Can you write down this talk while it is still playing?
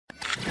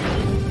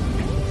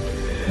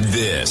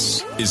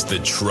This is the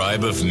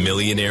Tribe of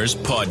Millionaires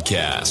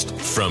podcast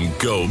from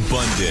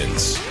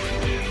GoBundance.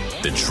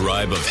 The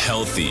tribe of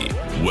healthy,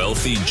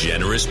 wealthy,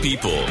 generous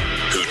people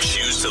who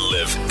choose to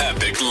live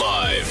epic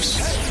lives.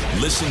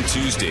 Listen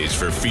Tuesdays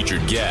for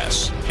featured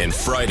guests and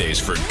Fridays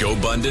for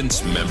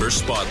GoBundance member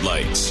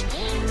spotlights.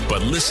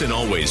 But listen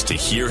always to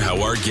hear how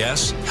our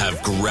guests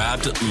have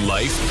grabbed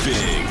life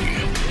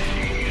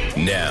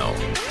big. Now,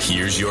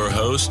 here's your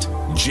host,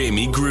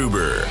 Jamie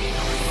Gruber.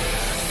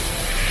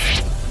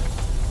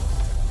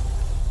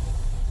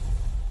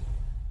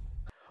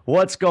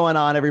 What's going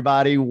on,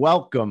 everybody?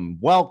 Welcome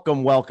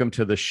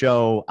to the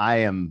show. I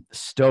am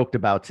stoked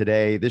about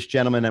today. This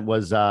gentleman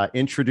was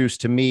introduced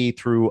to me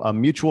through a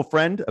mutual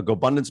friend, a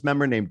GoBundance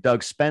member named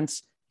Doug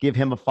Spence. Give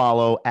him a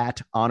follow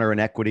at Honor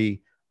and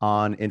Equity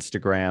on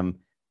Instagram.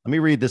 Let me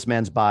read this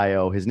man's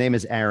bio. His name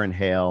is Aaron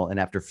Hale, and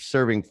after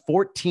serving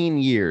 14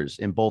 years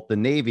in both the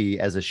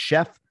Navy as a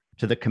chef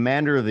to the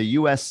commander of the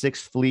U.S.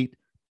 Sixth Fleet,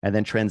 and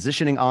then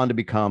transitioning on to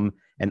become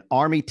an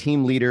Army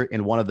team leader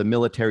in one of the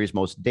military's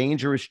most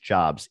dangerous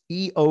jobs,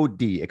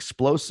 EOD,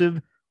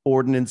 Explosive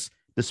Ordnance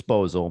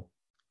Disposal.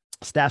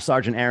 Staff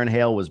Sergeant Aaron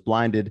Hale was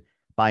blinded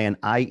by an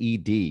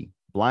IED.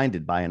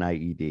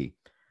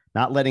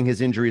 Not letting his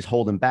injuries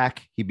hold him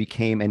back, he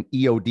became an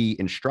EOD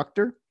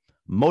instructor,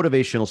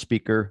 motivational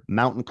speaker,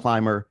 mountain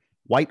climber,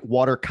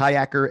 whitewater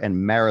kayaker, and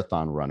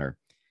marathon runner.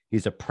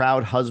 He's a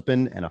proud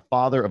husband and a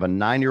father of a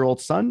 9-year-old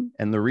son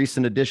and the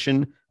recent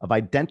addition of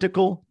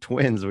identical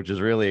twins, which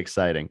is really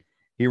exciting.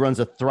 He runs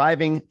a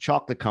thriving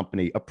chocolate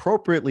company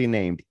appropriately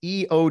named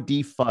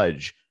EOD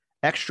Fudge,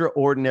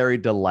 Extraordinary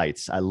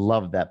Delights. I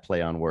love that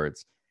play on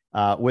words.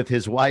 With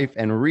his wife,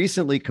 and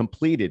recently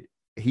completed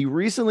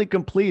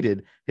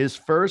his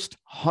first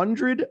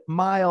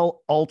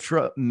 100-mile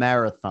ultra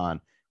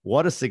marathon.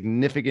 What a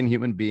significant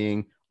human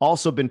being.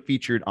 Also been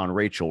featured on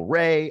Rachel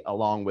Ray,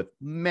 along with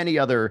many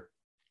other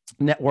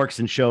networks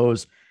and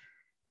shows.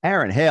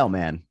 Aaron Hale,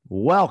 man,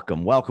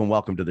 welcome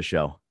to the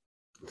show.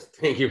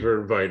 Thank you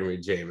for inviting me,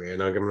 Jamie.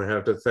 And I'm going to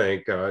have to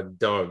thank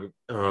Doug,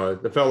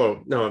 the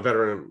fellow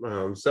veteran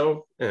himself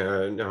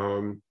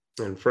and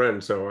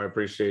friend. So I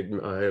appreciate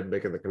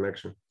making the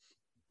connection.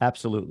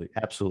 Absolutely.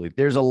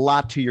 There's a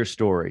lot to your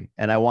story,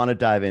 and I want to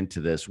dive into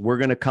this. We're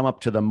going to come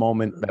up to the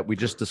moment that we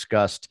just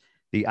discussed,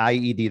 the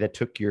IED that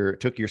took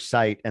your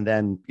sight, and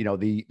then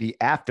the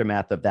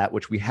aftermath of that,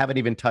 which we haven't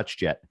even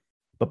touched yet.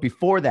 But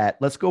before that,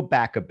 let's go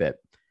back a bit.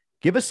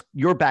 Give us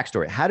your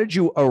backstory. How did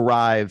you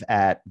arrive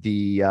at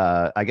the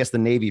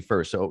Navy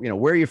first? So,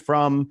 where are you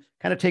from?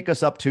 Kind of take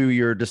us up to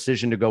your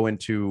decision to go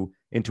into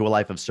a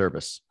life of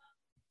service.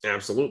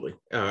 Absolutely.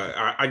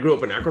 I grew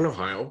up in Akron,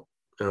 Ohio.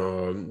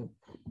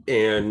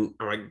 And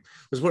I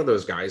was one of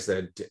those guys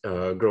that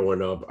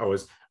growing up, I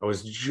was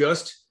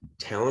just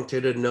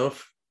talented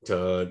enough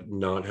to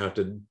not have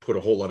to put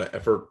a whole lot of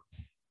effort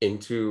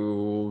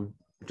into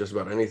just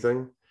about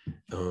anything.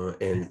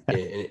 And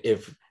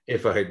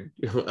if I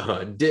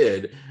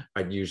did,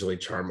 I'd usually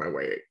charm my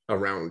way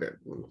around it.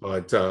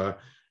 But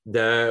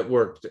that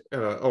worked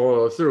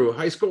all through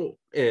high school.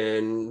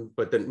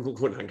 But then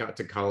when I got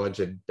to college,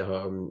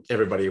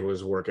 everybody who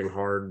was working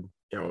hard,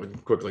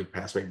 quickly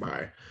passed me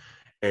by.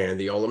 And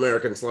the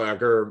All-American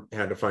slacker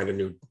had to find a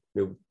new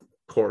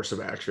course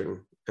of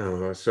action.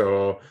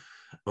 So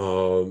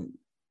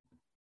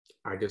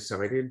I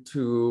decided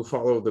to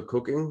follow the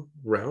cooking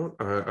route.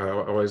 I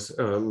always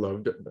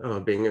loved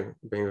being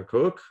a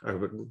cook. I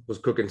was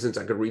cooking since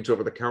I could reach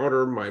over the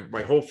counter.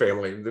 My whole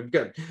family, they've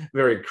got a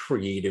very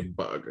creative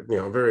bug,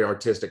 very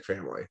artistic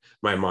family.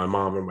 My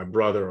mom and my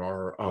brother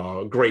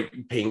are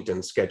great paint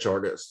and sketch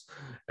artists.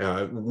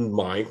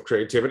 My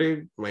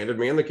creativity landed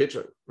me in the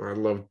kitchen. I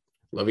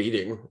love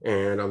eating,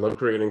 and I love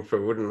creating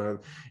food. And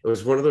it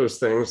was one of those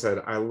things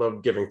that I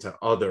loved giving to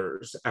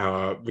others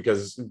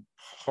because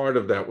part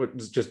of that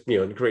was just,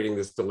 creating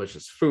this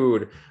delicious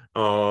food.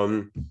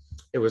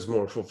 It was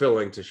more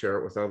fulfilling to share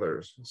it with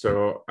others.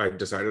 So I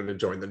decided to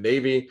join the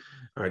Navy.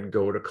 I'd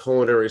go to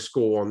culinary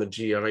school on the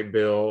GI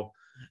Bill.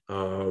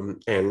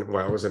 And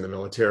while I was in the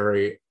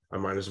military, I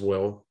might as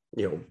well,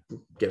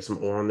 get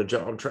some more on the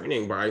job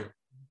training by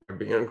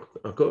being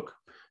a cook.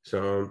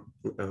 So,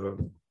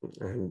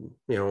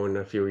 in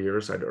a few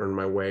years, I'd earned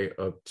my way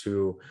up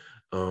to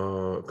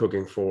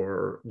cooking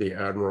for the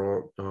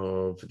Admiral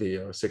of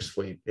the Sixth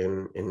Fleet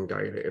in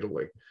Gaeta,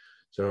 Italy.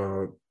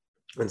 So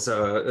that's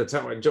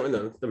how I joined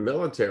the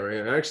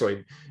military. And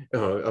actually,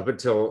 up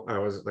until I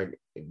was like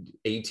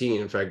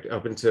 18, in fact,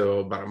 up until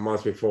about a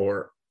month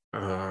before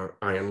I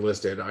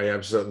enlisted, I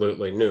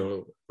absolutely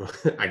knew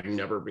I'd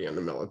never be in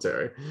the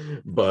military.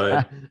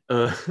 But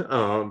my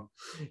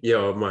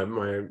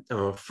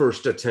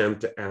first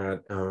attempt at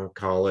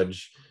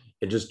college,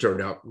 it just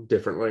turned out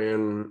differently.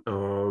 And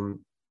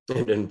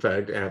in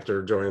fact,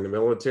 after joining the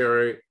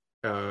military,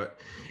 there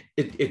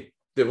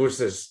was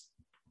this,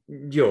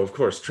 of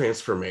course,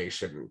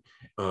 transformation.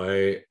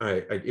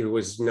 It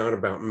was not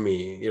about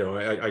me.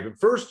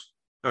 First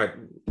I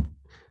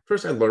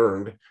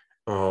learned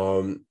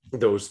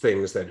those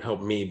things that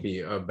helped me be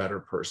a better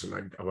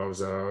person. I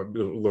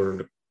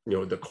learned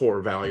the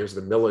core values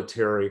of the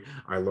military.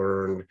 I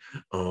learned,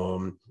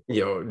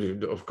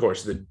 of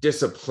course, the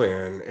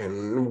discipline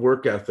and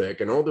work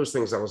ethic and all those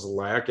things I was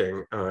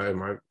lacking in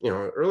my,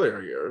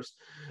 earlier years.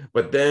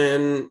 But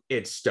then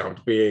it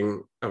stopped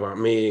being about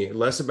me,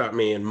 less about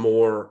me and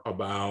more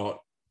about,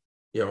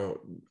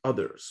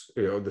 others,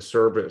 the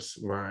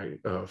service, my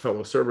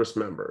fellow service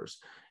members,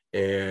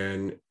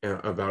 and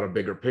about a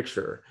bigger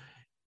picture.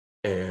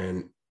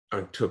 And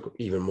I took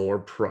even more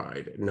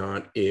pride,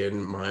 not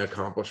in my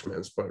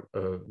accomplishments, but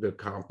the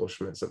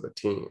accomplishments of the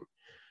team.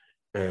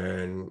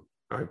 And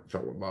I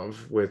fell in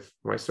love with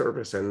my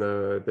service and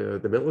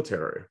the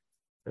military.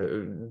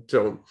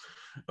 While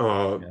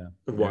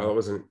I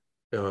wasn't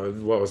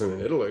in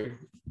Italy,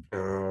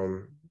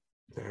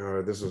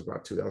 this was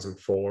about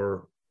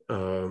 2004.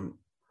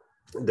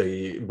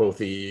 Both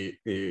the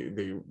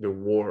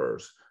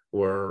wars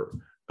were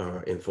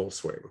in full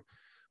swing.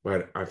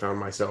 But I found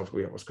myself,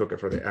 I was cooking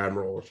for the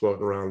Admiral,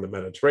 floating around the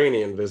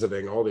Mediterranean,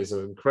 visiting all these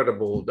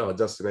incredible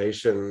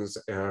destinations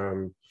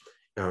in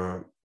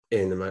Europe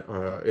and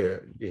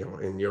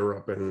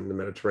the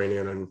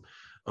Mediterranean. And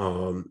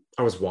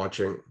I was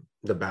watching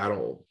the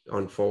battle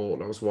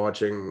unfold. I was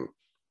watching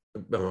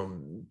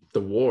the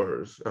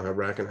wars,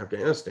 Iraq and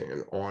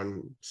Afghanistan,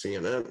 on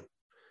CNN.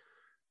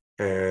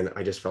 And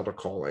I just felt a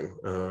calling,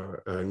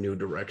 a new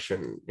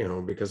direction,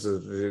 because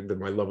of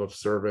my love of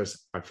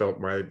service. I felt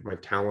my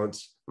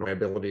talents, my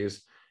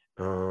abilities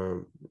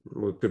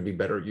could be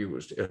better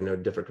used in a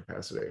different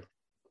capacity.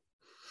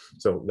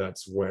 So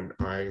that's when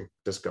I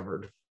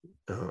discovered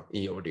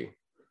EOD.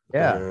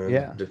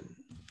 Yeah.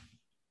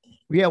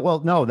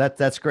 Well, no,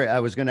 that's great. I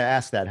was going to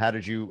ask that. How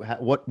did you?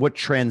 What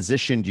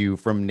transitioned you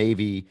from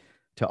Navy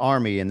to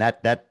Army? And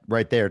that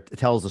right there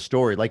tells the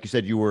story. Like you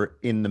said, you were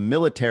in the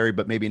military,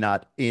 but maybe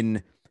not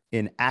in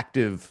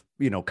active,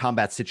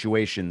 combat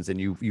situations, and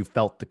you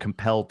felt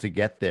compelled to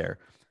get there.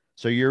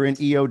 So you're in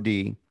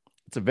EOD.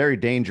 It's a very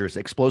dangerous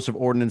explosive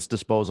ordnance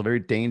disposal, very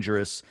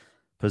dangerous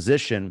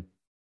position.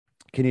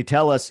 Can you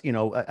tell us,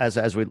 as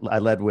I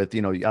led with,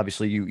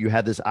 obviously you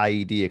had this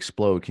IED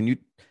explode. Can you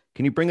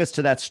bring us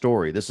to that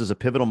story? This is a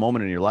pivotal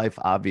moment in your life,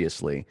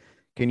 obviously.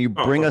 Can you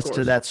bring us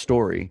to that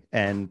story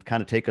and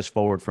kind of take us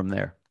forward from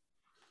there?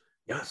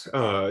 Yes.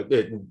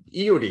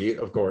 EOD,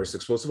 of course,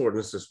 explosive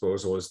ordnance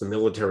disposal, is the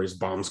military's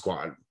bomb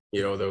squad.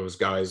 Those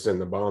guys in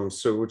the bomb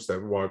suits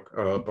that walk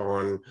up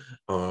on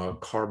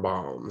car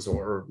bombs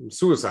or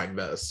suicide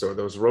vests or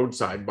those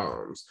roadside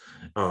bombs,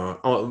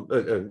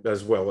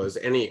 as well as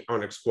any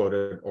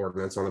unexploded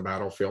ordnance on the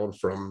battlefield,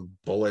 from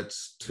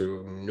bullets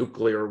to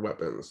nuclear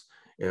weapons.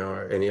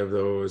 Any of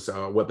those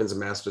weapons of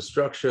mass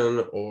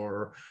destruction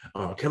or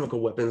chemical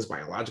weapons,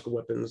 biological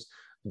weapons,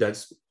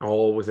 that's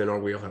all within our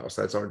wheelhouse.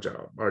 That's our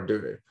job, our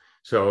duty.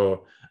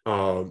 So,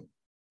 of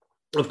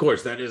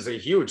course, that is a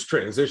huge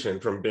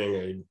transition from being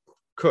a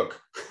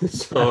cook.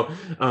 So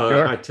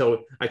sure. I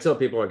tell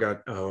people I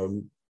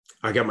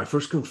got my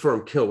first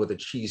confirmed kill with a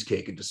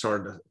cheesecake and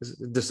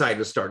decided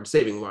to start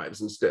saving lives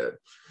instead.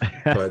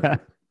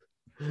 But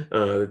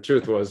the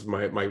truth was,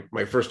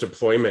 my first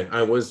deployment,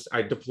 I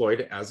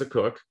deployed as a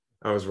cook.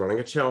 I was running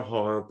a chow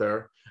hall out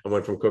there. I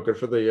went from cooking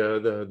for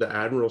the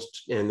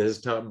admirals and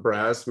his top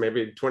brass,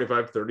 maybe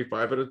 25,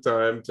 35 at a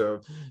time, to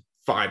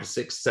 500,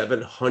 600,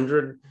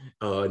 700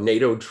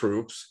 NATO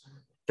troops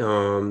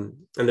in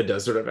the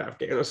desert of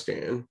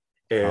Afghanistan.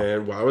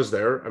 And while I was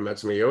there, I met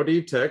some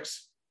EOD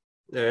techs,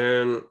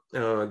 and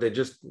I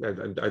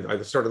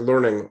started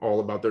learning all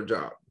about their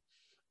job.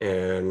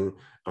 And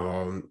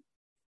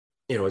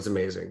it's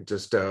amazing,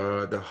 just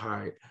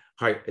the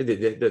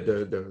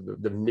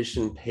the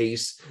mission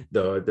pace,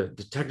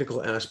 the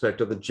technical aspect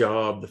of the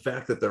job, the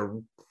fact that they're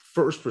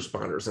first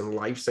responders and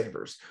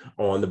lifesavers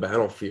on the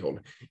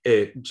battlefield.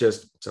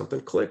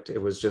 Something clicked.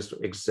 It was just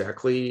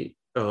exactly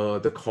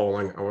the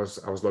calling I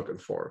was looking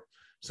for.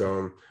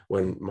 So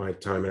when my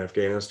time in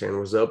Afghanistan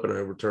was up and I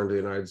returned to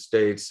the United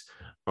States,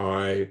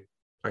 I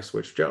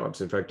switched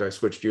jobs. In fact, I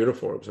switched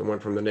uniforms. I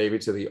went from the Navy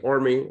to the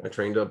Army. I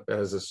trained up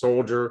as a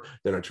soldier.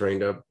 Then I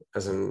trained up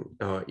as an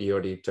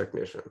EOD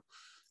technician.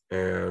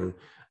 And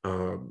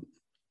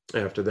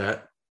after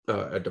that,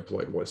 I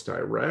deployed once to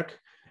Iraq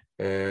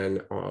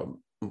and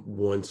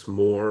once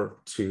more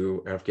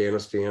to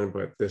Afghanistan,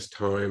 but this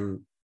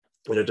time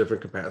in a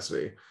different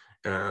capacity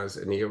as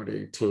an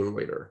EOD team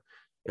leader.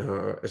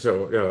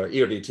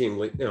 EOD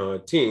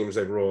teams,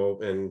 they roll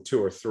in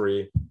 2 or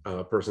 3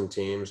 person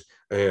teams,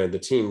 and the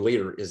team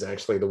leader is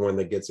actually the one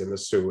that gets in the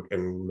suit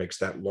and makes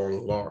that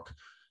long walk.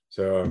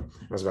 So I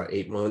was about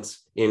 8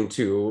 months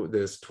into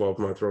this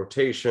 12-month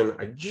rotation.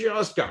 I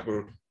just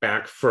gotten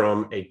back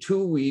from a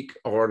 2-week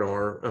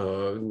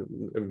R&R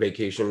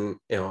vacation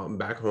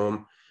back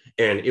home,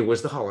 and it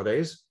was the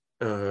holidays.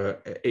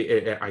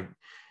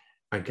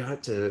 I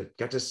got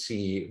to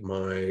see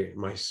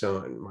my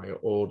son, my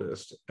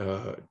oldest,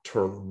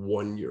 turn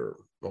 1 year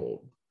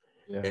old.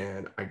 Yeah.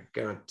 And I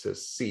got to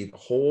see the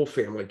whole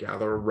family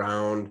gather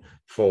around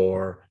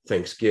for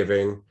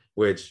Thanksgiving,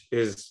 which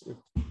is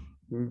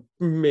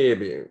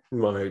maybe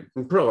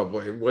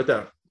probably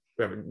without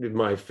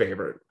my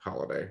favorite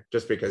holiday,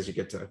 just because you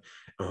get to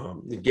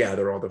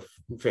gather all the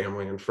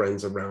family and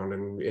friends around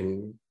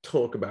and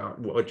talk about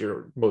what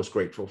you're most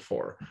grateful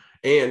for.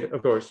 And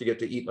of course, you get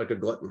to eat like a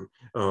glutton.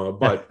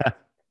 But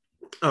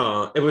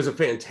it was a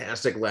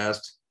fantastic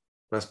last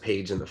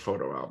page in the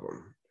photo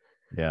album.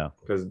 Yeah.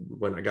 Because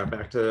when I got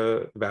back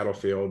to the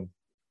battlefield,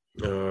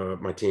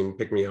 my team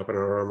picked me up in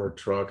an armored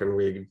truck, and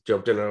we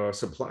jumped in a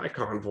supply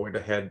convoy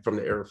to head from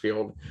the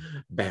airfield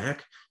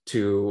back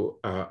to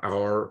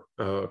our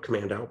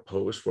command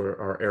outpost, where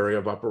our area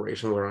of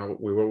operation where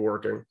we were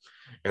working.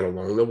 And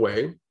along the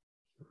way,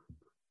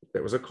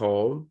 there was a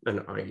call, an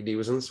IED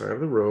was on the side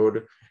of the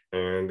road,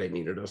 and they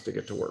needed us to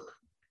get to work.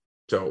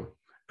 So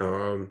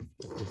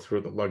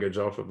threw the luggage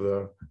off of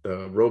the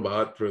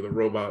robot, threw the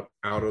robot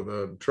out of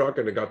the truck,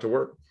 and it got to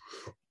work.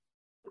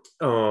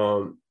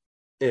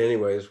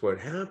 Anyways, what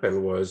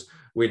happened was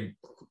we'd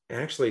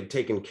actually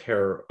taken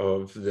care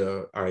of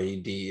the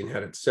IED and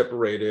had it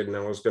separated, and I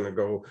was going to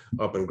go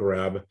up and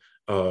grab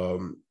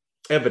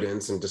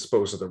evidence and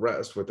dispose of the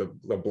rest with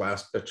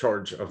a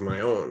charge of my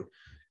own.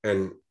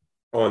 And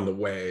on the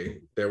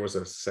way, there was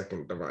a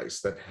second device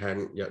that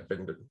hadn't yet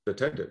been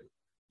detected.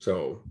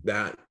 So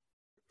that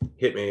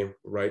hit me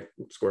right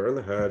square in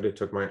the head. It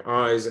took my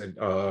eyes and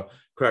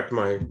cracked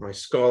my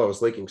skull. I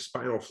was leaking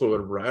spinal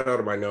fluid right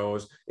out of my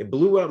nose. It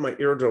blew out my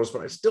eardrums,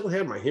 but I still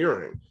had my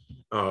hearing.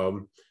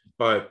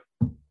 But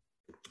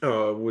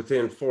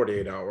within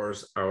 48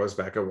 hours, I was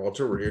back at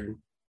Walter Reed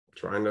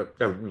trying to,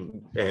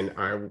 and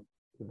I,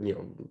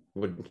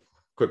 would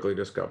quickly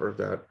discover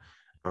that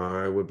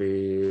I would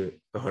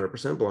be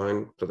 100%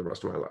 blind for the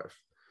rest of my life.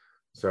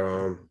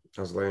 So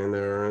I was laying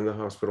there in the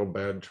hospital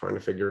bed trying to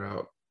figure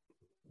out,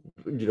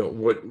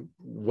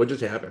 what just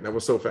happened. That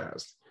was so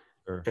fast.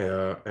 Sure.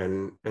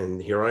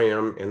 And here I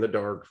am in the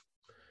dark,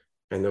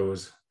 and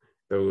those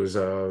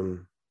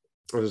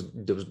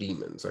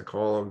demons, I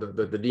call them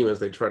the demons,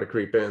 they try to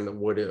creep in, the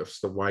what ifs,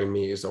 the why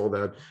me's, all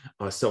that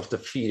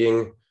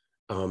self-defeating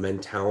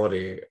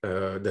mentality,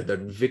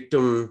 that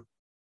victim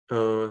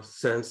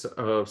sense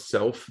of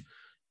self,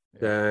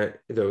 that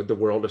the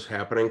world is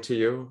happening to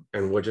you,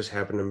 and what just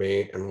happened to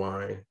me, and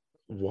why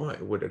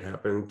would it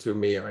happen to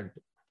me? I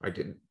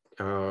did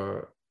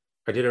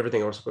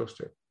everything I was supposed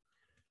to,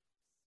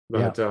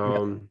 but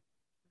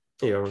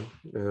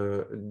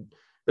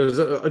there's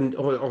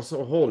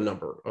also a whole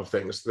number of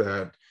things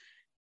that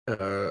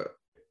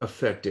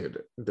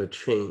affected the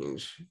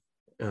change,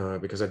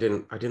 because I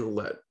didn't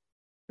let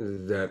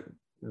that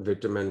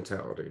victim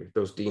mentality,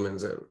 those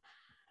demons in.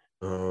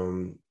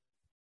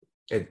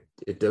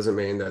 It doesn't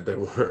mean that there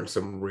weren't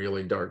some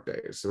really dark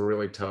days, some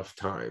really tough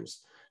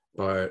times,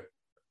 but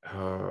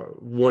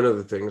one of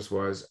the things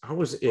was I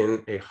was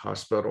in a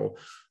hospital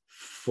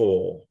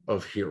full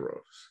of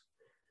heroes,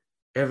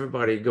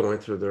 everybody going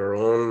through their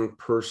own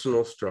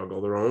personal struggle,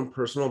 their own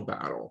personal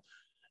battle,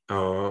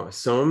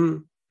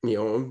 some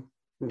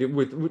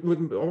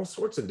with all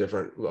sorts of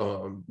different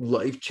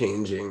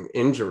life-changing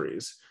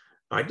injuries.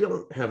 I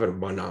don't have a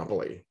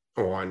monopoly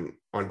on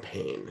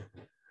pain.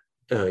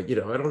 I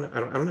don't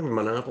have a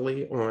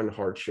monopoly on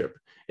hardship,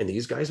 and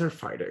these guys are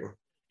fighting,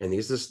 and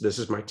this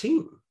is my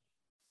team.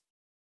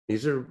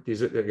 These are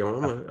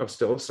I'm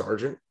still a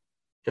sergeant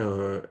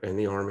in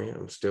the Army.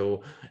 I'm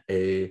still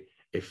a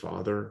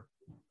father.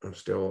 I'm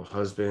still a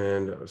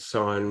husband, a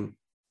son.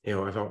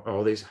 I've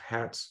all these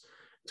hats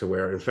to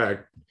wear. In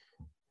fact,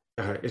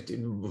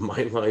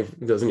 my life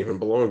doesn't even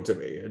belong to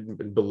me.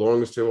 It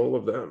belongs to all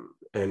of them.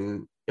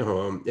 And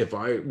if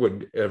I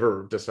would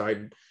ever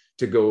decide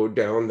to go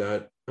down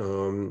that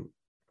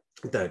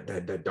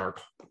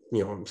dark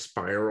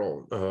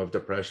spiral of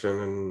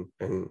depression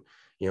and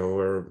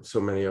where so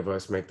many of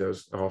us make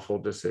those awful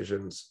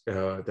decisions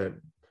that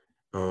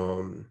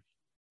are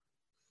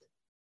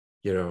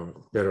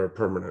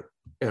permanent,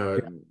 I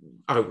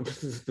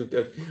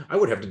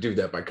would have to do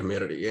that by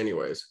community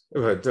anyways,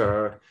 but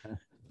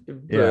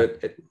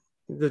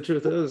the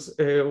truth is,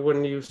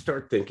 when you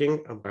start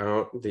thinking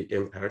about the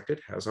impact it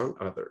has on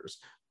others,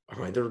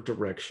 either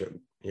direction,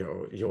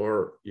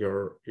 you're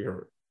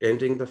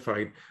ending the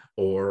fight,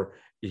 or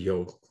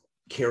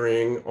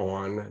carrying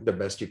on the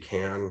best you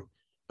can,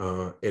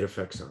 it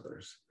affects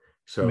others.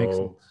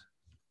 So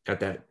at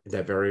that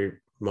very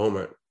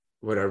moment,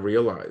 when I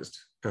realized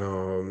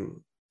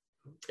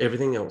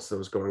everything else that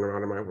was going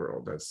around in my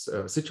world, that's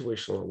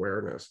situational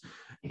awareness,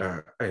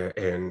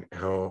 and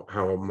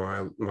how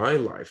my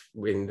life,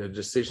 in the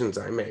decisions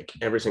I make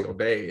every single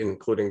day,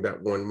 including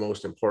that one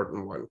most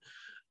important one,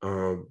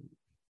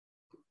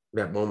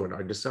 that moment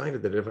I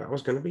decided that if I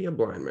was going to be a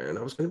blind man,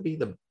 I was going to be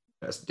the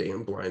best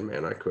damn blind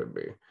man I could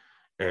be,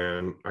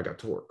 and I got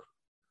to work.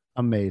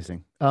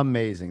 Amazing.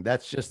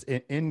 That's just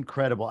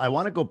incredible. I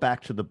want to go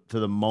back to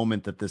the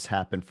moment that this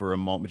happened for a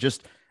moment,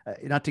 just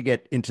not to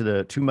get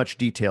into too much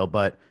detail,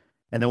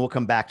 and then we'll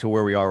come back to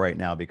where we are right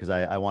now, because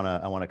I want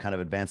to kind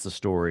of advance the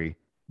story.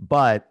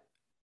 But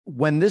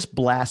when this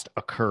blast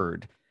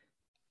occurred,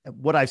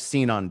 what I've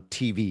seen on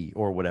TV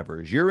or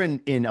whatever is you're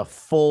in a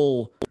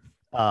full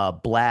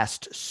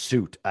blast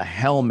suit, a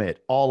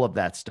helmet, all of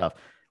that stuff.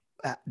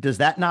 does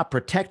that not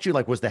protect you?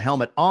 Like, was the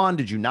helmet on?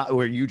 Did you not,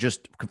 were you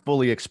just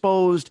fully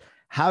exposed?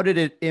 How did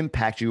it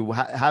impact you?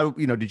 How,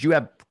 did you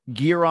have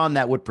gear on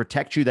that would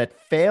protect you that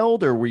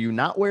failed, or were you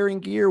not wearing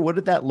gear? What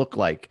did that look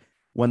like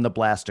when the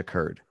blast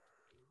occurred?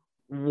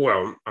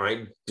 Well,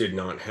 I did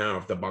not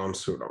have the bomb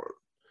suit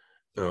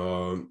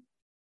on.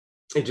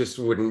 It just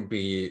wouldn't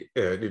be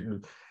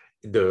the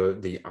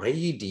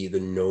IED, the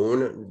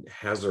known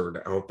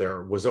hazard out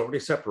there, was already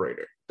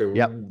separated.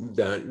 Yep.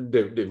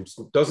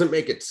 That doesn't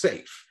make it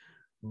safe,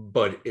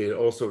 but it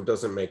also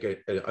doesn't make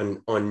it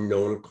an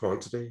unknown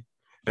quantity.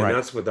 And Right.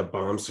 that's what the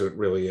bomb suit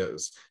really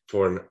is,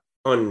 for an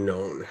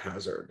unknown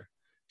hazard.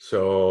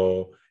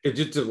 So it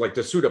just like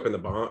to suit up in the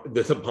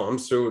bomb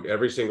suit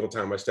every single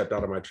time I stepped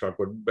out of my truck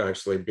would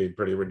actually be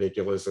pretty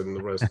ridiculous. And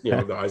the rest,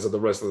 the eyes of the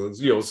rest of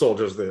the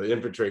soldiers, the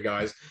infantry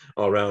guys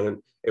all around,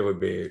 and it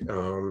would be,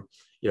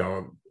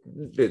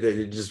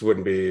 it just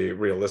wouldn't be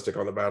realistic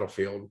on the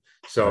battlefield.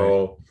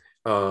 So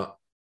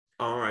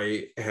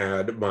I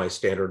had my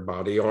standard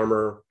body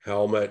armor,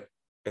 helmet,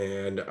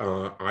 and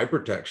eye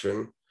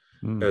protection.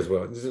 As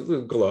well,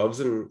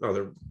 gloves and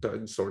other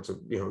sorts of,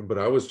 but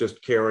I was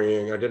just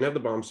carrying, I didn't have the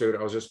bomb suit.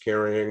 I was just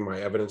carrying my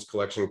evidence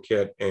collection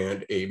kit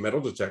and a metal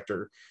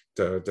detector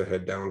to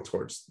head down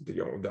towards the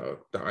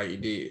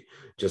IED.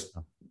 Just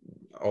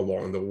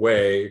along the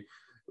way,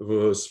 it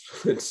was a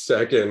split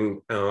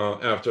second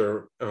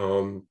after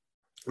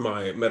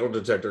my metal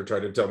detector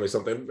tried to tell me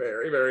something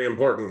very, very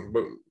important.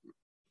 Boom.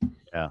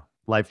 Yeah.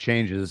 Life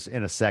changes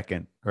in a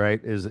second,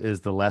 right? Is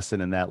the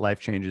lesson in that.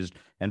 Life changes,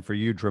 and for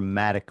you,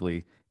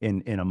 dramatically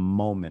in a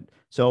moment.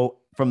 So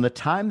from the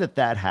time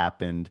that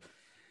happened,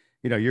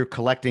 you're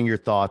collecting your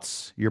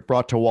thoughts, you're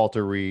brought to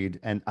Walter Reed.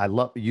 And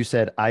you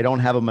said, I don't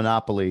have a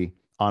monopoly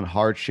on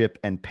hardship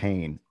and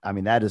pain. I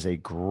mean, that's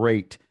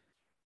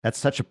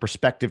such a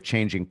perspective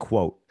changing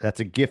quote. That's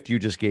a gift you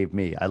just gave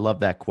me. I love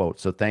that quote.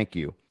 So thank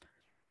you.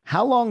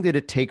 How long did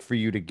it take for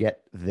you to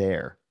get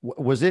there?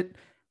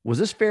 Was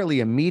this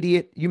fairly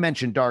immediate? You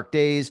mentioned dark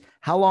days.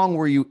 How long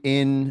were you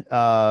in,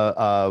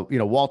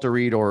 Walter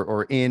Reed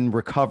or in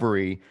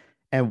recovery?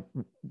 And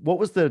what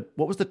was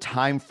the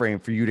time frame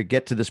for you to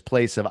get to this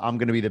place of, I'm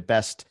going to be the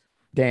best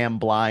damn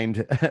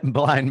blind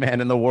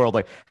man in the world?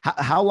 Like,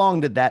 how long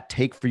did that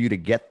take for you to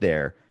get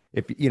there?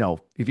 If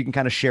you can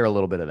kind of share a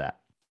little bit of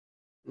that.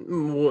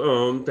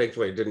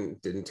 Thankfully, it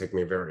didn't take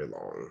me very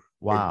long.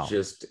 Wow. It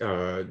just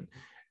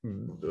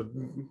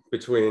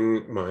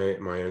between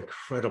my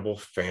incredible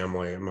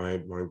family and my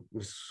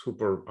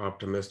super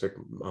optimistic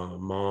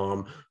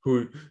mom,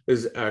 who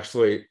is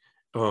actually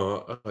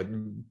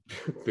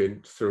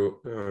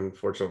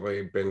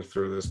unfortunately been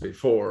through this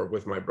before,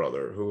 with my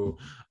brother, who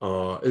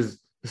is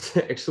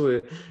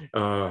actually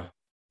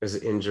is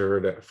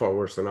injured far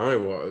worse than I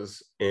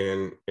was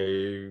in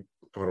a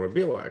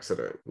automobile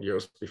accident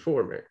years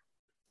before me.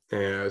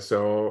 And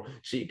so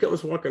she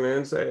comes walking in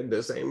and said,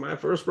 "This ain't my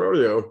first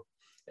rodeo."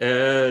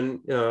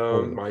 And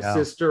my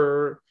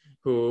sister,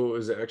 who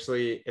is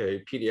actually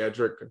a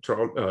pediatric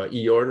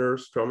ER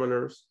nurse, trauma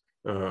nurse,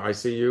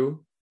 ICU,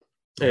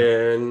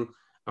 and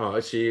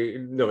she,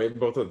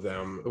 both of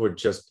them would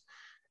just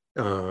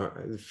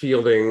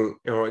fielding,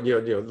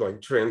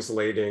 like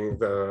translating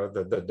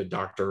the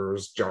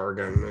doctor's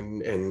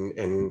jargon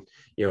and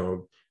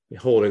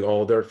holding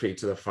all their feet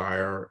to the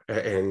fire,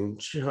 and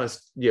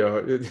just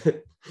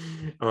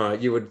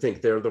you would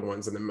think they're the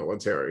ones in the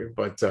military,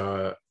 but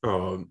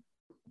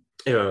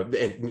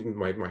and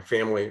my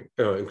family,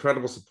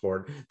 incredible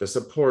support, the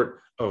support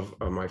of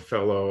my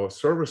fellow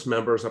service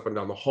members up and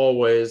down the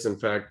hallways. In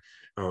fact,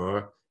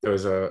 there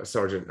was a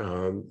Sergeant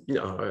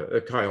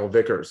Kyle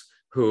Vickers,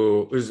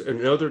 who was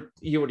another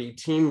EOD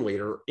team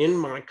leader in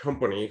my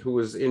company, who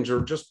was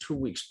injured just 2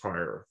 weeks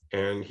prior.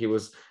 And he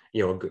was,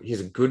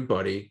 he's a good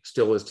buddy,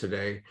 still is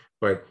today,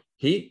 but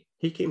he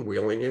came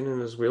wheeling in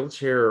his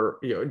wheelchair,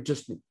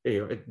 just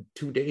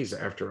 2 days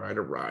after I'd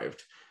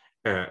arrived,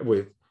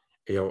 with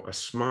a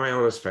smile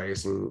on his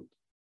face. And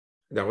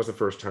that was the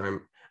first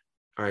time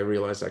I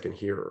realized I can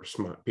hear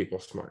people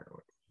smiling.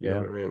 You know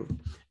what I mean?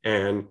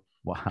 And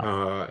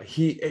wow,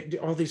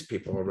 all these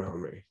people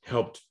around me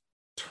helped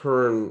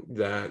turn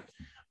that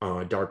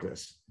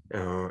darkness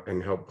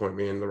and help point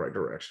me in the right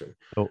direction.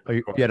 So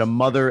you had a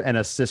mother and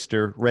a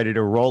sister ready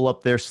to roll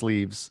up their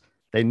sleeves.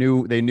 They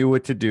knew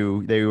what to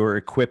do. They were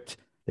equipped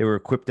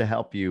to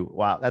help you.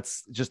 Wow,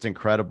 that's just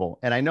incredible.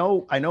 And I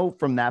know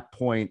from that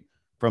point,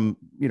 from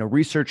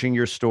researching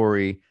your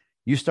story,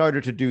 you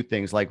started to do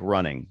things like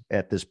running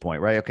at this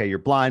point, right? Okay, you're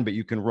blind, but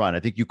you can run.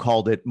 I think you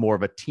called it more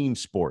of a team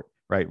sport,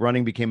 right?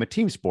 Running became a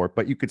team sport,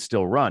 but you could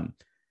still run.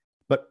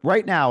 But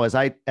right now, as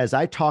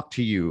I talk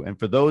to you, and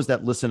for those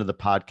that listen to the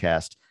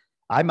podcast,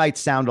 I might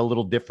sound a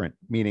little different,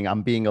 meaning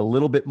I'm being a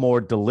little bit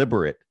more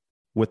deliberate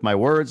with my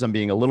words. I'm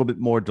being a little bit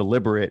more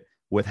deliberate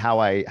with how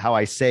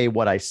I say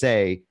what I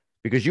say,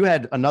 because you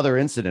had another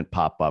incident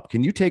pop up.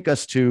 Can you take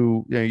us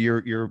to,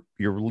 you're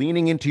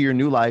leaning into your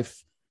new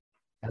life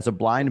as a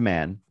blind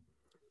man,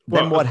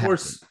 Then Well, what of happened?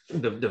 course,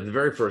 the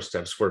very first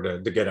steps were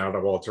to get out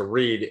of Walter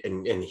Reed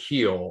and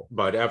heal.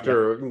 But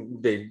after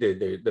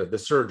the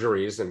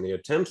surgeries and the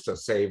attempts to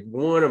save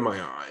one of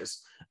my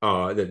eyes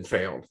that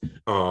failed,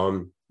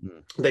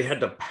 they had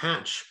to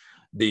patch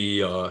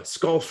the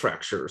skull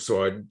fracture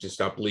so I just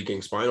stopped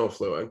leaking spinal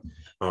fluid.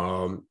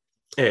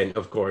 And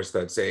of course,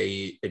 that's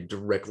a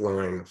direct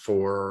line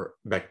for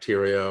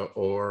bacteria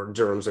or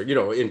germs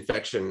or,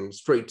 infection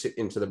straight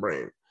into the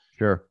brain.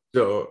 Sure.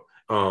 So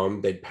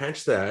they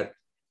patched that.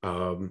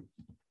 And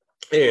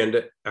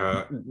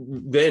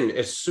then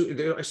as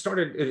soon I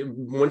started,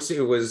 once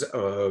it was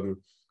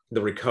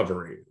the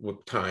recovery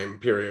time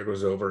period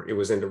was over, it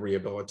was into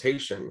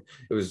rehabilitation.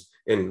 It was,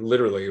 and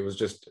literally it was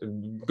just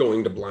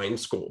going to blind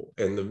school.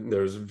 And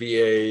there's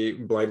VA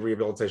blind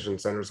rehabilitation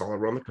centers all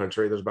around the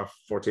country. There's about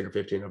 14 or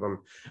 15 of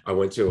them. I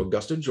went to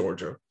Augusta,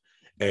 Georgia.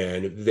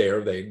 And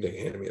there they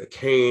handed me the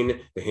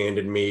cane. They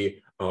handed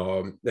me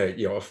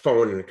a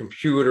phone and a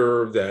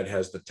computer that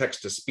has the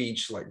text to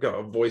speech, like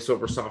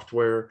voiceover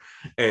software.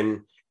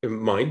 And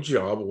my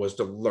job was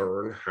to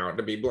learn how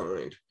to be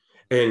blind.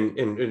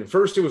 And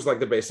first it was like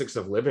the basics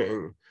of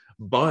living,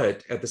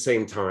 but at the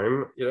same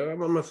time,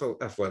 I'm an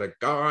athletic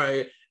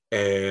guy,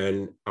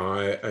 and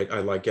I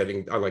like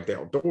the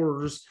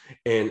outdoors,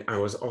 and I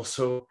was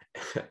also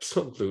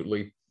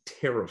absolutely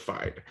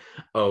terrified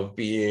of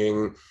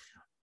being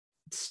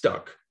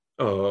stuck,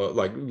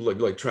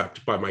 like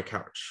trapped by my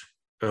couch,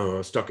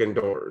 stuck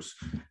indoors.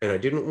 And I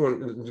didn't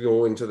want to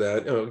go into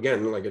that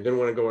again. Like I didn't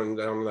want to go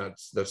down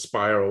the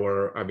spiral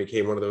where I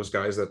became one of those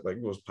guys that like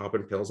was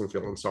popping pills and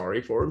feeling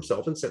sorry for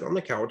himself and sit on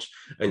the couch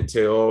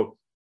until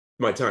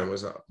my time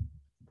was up.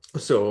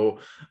 So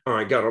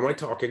I got on my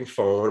talking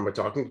phone, my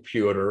talking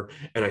computer,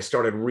 and I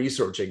started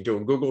researching,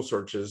 doing Google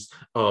searches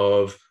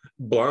of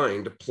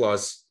blind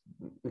plus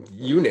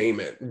you name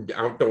it,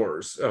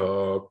 outdoors,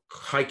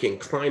 hiking,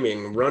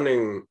 climbing,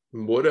 running,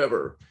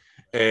 whatever.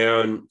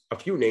 And a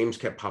few names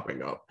kept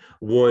popping up.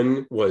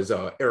 One was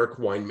Eric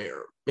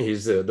Weinmeier.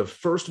 He's the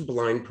first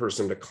blind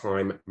person to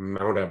climb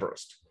Mount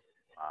Everest.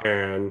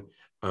 And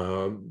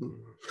I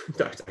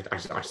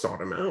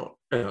sought him out.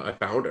 I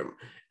found him,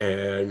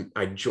 and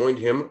I joined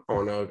him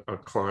on a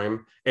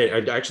climb.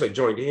 And I actually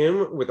joined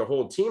him with a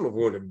whole team of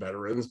wounded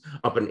veterans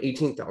up an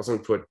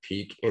 18,000 foot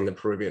peak in the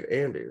Peruvian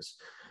Andes.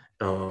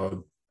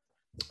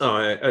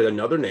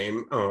 Another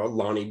name,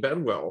 Lonnie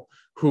Bedwell,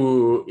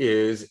 who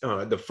is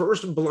the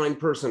first blind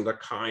person to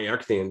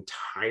kayak the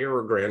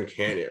entire Grand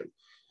Canyon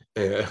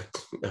in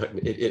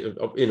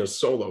a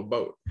solo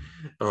boat.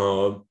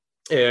 I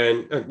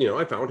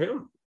found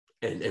him,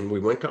 and we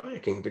went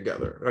kayaking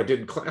together. I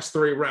did class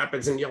 3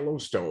 rapids in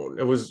Yellowstone.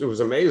 It was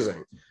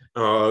amazing.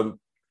 And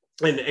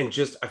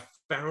just I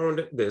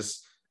found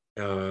this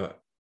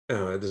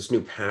this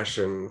new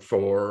passion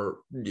for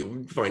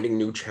finding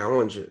new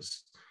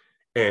challenges.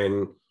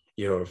 And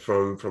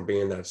from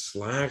being that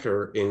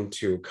slacker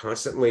into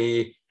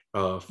constantly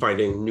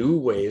finding new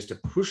ways to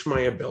push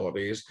my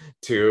abilities,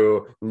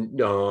 to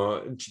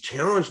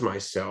challenge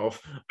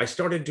myself, I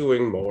started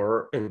doing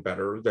more and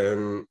better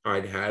than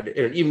I'd had,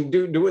 and even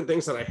doing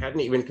things that I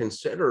hadn't even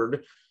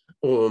considered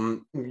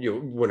when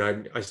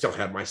I still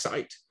had my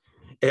sight.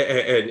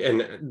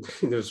 And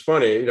it was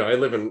funny, I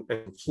live in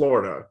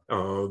Florida.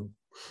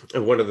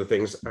 And one of the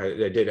things I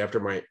did after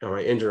my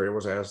injury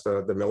was I asked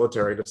the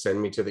military to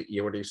send me to the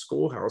EOD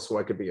schoolhouse so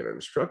I could be an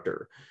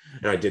instructor.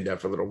 And I did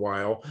that for a little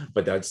while,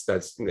 but that's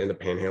in the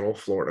Panhandle of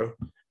Florida.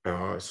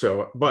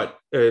 But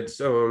it's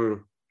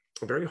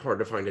very hard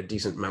to find a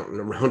decent mountain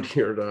around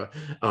here to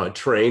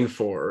train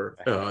for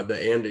the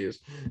Andes.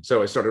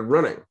 So I started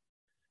running.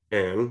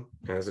 And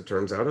as it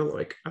turns out, I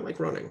like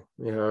running.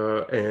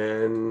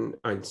 And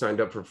I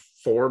signed up for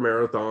 4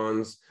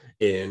 marathons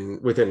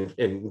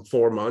within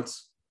 4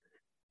 months.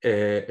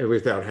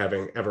 Without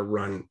having ever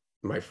run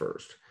my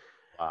first.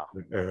 Wow.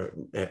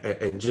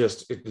 And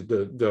just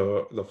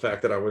the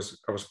fact that I was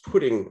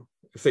putting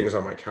things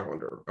on my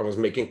calendar, I was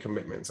making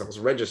commitments, I was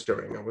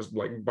registering, I was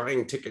like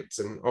buying tickets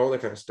and all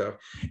that kind of stuff.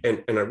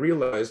 And I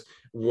realized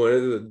one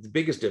of the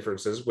biggest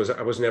differences was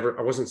I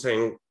wasn't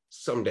saying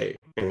someday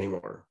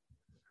anymore.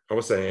 I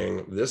was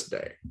saying this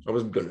day. I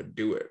was going to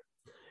do it,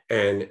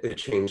 and it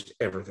changed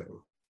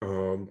everything.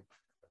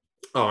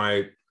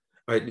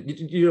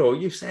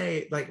 You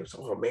say like,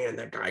 oh man,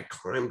 that guy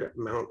climbed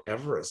Mount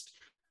Everest.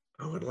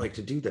 I would like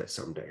to do that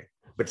someday,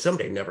 but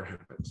someday never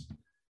happens.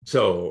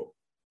 So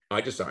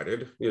I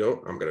decided,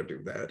 I'm going to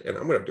do that, and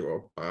I'm going to do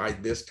it by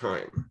this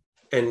time.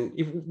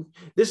 And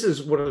this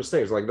is one of those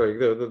things like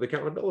the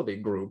accountability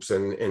groups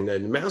and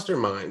then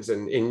masterminds,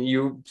 and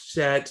you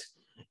set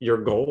your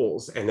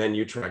goals and then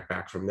you track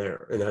back from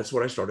there. And that's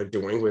what I started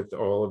doing with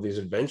all of these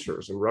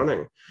adventures and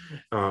running.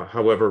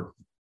 However,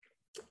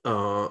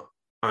 I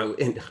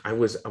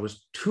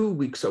was 2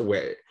 weeks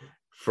away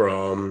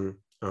from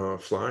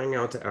flying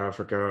out to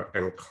Africa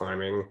and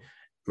climbing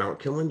Mount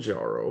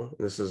Kilimanjaro.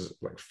 This is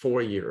like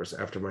 4 years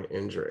after my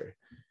injury.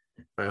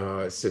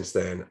 Since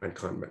then, I'd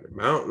climbed many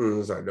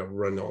mountains. I'd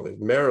run all these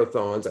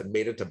marathons. I'd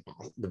made it to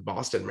the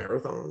Boston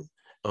Marathon.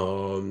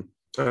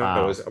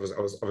 Wow.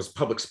 I was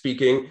public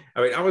speaking.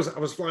 I mean, I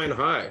was flying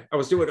high. I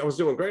was doing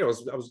great. I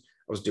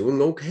was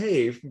doing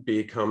okay,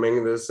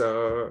 becoming this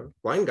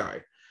blind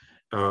guy.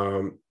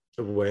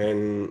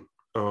 When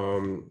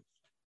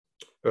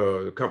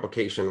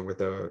complication with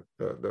the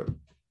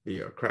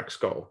cracked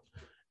skull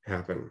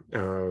happened,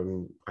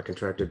 I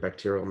contracted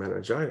bacterial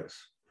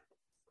meningitis,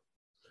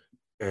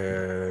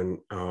 and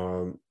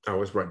I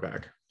was right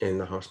back in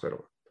the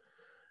hospital.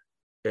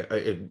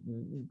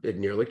 It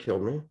nearly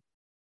killed me.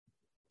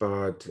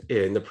 But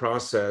in the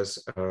process,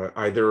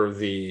 either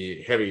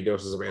the heavy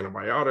doses of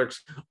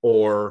antibiotics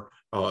or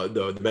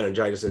the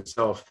meningitis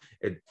itself,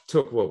 it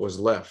took what was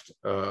left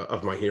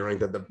of my hearing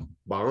that the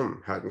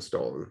bomb hadn't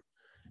stolen.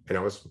 And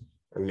I was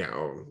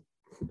now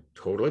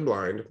totally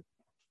blind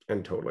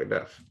and totally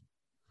deaf.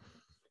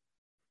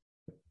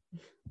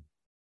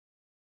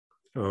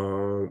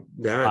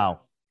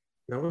 Wow.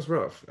 That was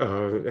rough.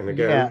 And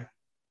again,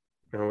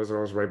 I was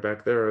right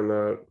back there in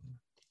the,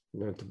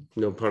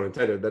 no pun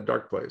intended, that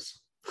dark place.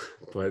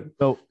 But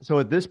so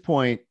at this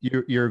point,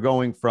 you're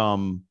going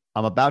from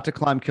I'm about to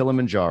climb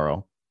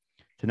Kilimanjaro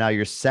to now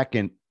your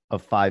second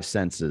of 5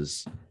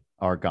 senses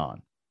are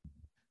gone,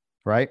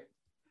 right?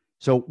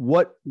 So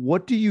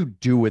what do you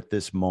do at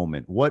this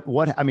moment? What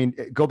I mean,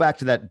 go back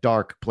to that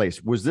dark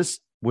place. Was this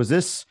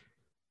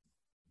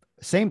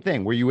same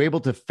thing? Were you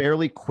able to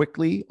fairly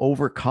quickly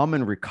overcome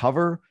and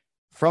recover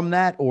from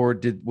that, or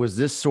was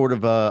this sort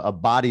of a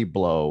body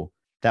blow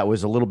that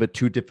was a little bit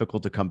too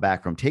difficult to come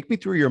back from? Take me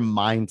through your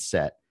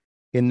mindset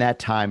in that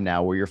time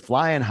now where you're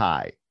flying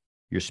high,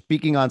 you're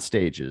speaking on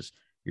stages,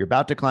 you're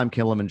about to climb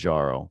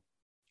Kilimanjaro,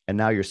 and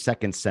now your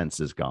second sense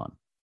is gone.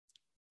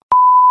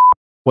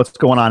 What's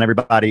going on,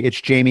 everybody? It's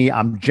Jamie.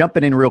 I'm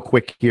jumping in real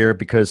quick here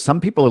because some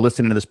people are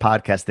listening to this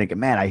podcast thinking,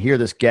 man, I hear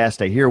this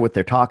guest, I hear what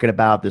they're talking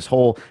about. This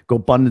whole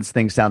GoBundance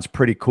thing sounds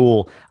pretty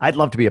cool. I'd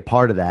love to be a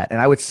part of that. And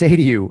I would say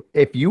to you,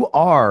 if you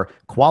are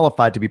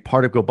qualified to be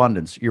part of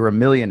GoBundance, you're a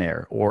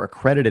millionaire or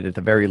accredited at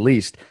the very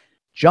least,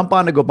 jump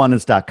onto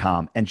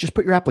GoBundance.com and just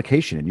put your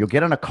application in. You'll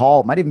get on a call.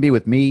 It might even be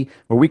with me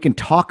where we can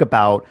talk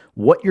about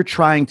what you're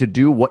trying to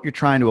do, what you're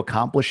trying to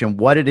accomplish, and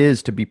what it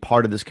is to be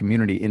part of this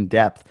community in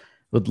depth.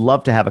 Would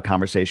love to have a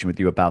conversation with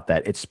you about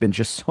that. It's been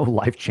just so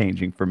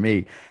life-changing for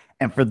me.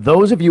 And for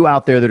those of you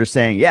out there that are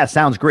saying, yeah,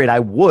 sounds great, I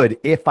would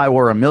if I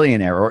were a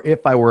millionaire or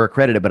if I were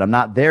accredited, but I'm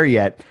not there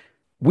yet.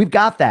 We've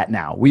got that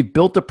now. We've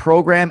built a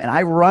program and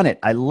I run it.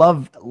 I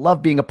love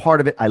being a part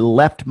of it. I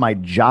left my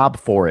job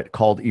for it,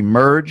 called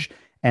Emerge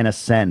and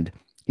Ascend.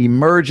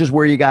 Emerge is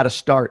where you got to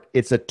start.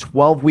 It's a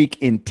 12-week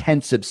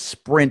intensive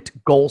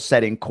sprint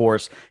goal-setting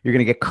course. You're going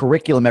to get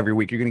curriculum every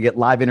week. You're going to get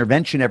live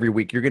intervention every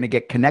week. You're going to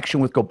get connection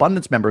with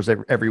GoBundance members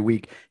every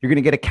week. You're going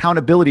to get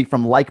accountability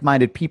from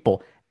like-minded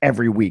people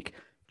every week.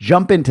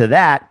 Jump into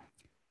that,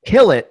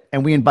 kill it,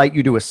 and we invite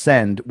you to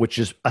Ascend, which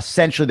is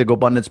essentially the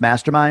GoBundance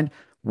Mastermind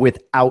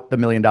without the $1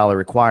 million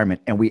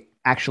requirement. And we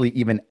actually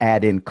even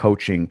add in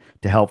coaching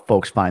to help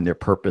folks find their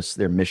purpose,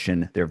 their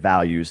mission, their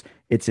values.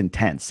 It's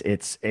intense.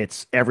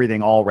 It's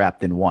everything all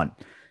wrapped in one.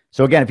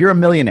 So again, if you're a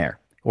millionaire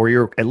or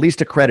you're at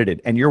least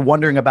accredited and you're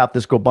wondering about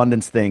this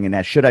GoBundance thing and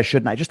that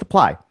shouldn't I, just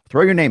apply.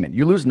 Throw your name in.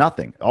 You lose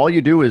nothing. All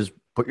you do is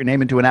put your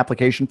name into an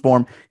application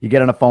form, you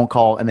get on a phone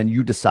call, and then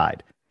you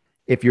decide.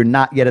 If you're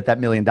not yet at that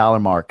 $1 million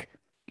mark,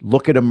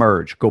 look at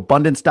Emerge.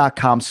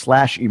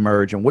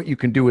 GoBundance.com/emerge. And what you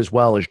can do as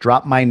well is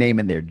drop my name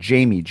in there,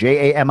 Jamie,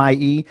 Jamie,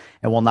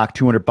 and we'll knock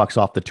 $200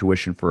 off the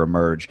tuition for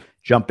Emerge.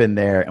 Jump in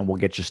there and we'll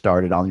get you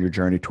started on your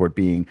journey toward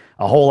being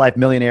a whole life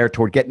millionaire,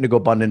 toward getting to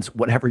GoBundance,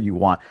 whatever you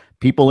want.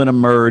 People in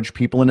Emerge,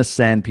 people in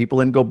Ascend,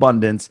 people in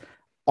GoBundance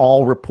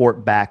all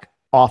report back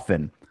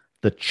often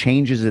the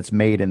changes it's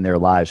made in their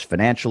lives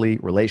financially,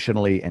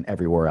 relationally, and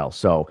everywhere else.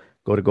 So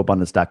go to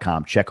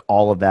GoBundance.com, check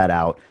all of that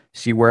out.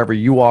 See wherever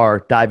you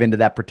are, dive into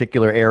that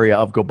particular area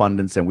of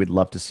GoBundance, and we'd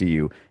love to see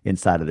you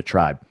inside of the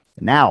tribe.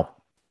 Now,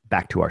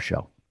 back to our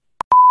show.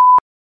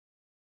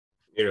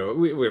 You know,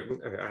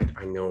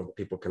 I know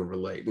people can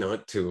relate,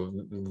 not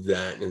to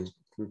that in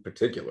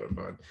particular,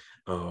 but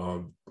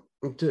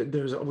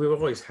we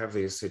always have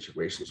these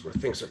situations where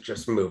things are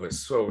just moving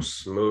so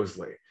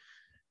smoothly,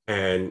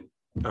 and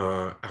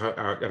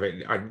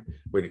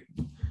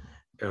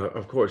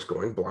of course,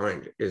 going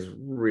blind is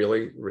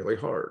really, really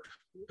hard.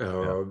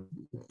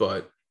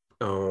 But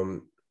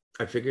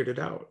I figured it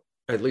out.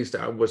 At least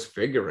I was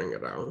figuring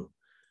it out.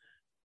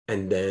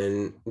 And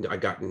then I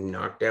got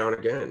knocked down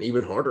again,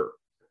 even harder.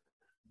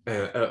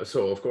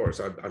 So, of course,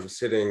 I'm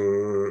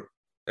sitting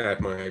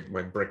at my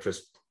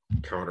breakfast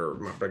counter,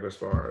 my breakfast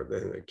bar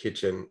in the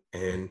kitchen,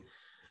 and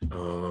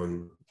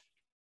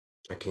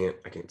I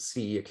can't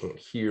see, I can't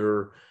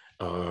hear.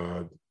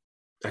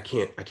 I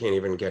can't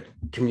even get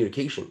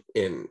communication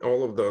in.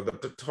 All of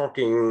the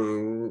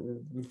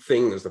talking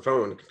things, the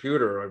phone, the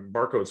computer, a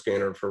barcode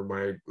scanner for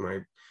my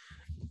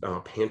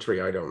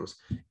pantry items,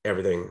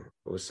 everything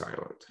was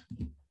silent.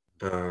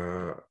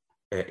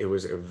 It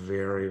was a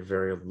very,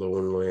 very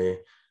lonely,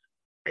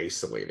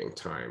 isolating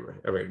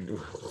time. I mean,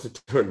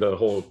 during the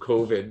whole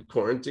COVID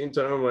quarantine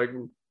time, like,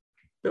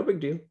 no big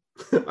deal.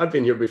 I've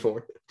been here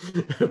before,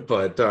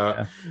 but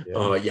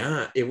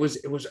Yeah. it was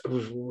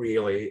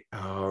really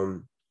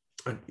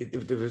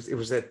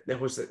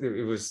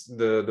it was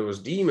those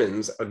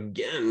demons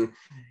again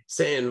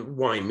saying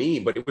why me,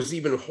 but it was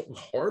even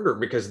harder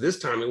because this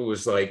time it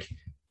was like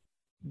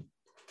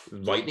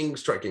lightning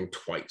striking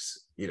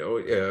twice.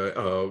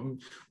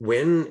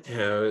 When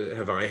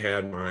have I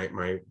had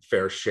my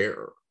fair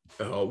share?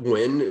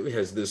 When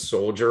has this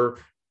soldier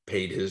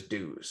paid his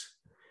dues?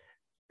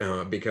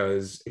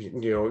 Because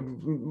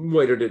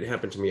later did it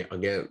happen to me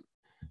again.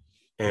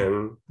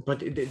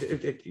 But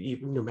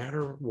no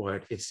matter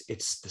what,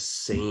 it's the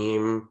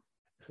same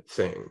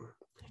thing.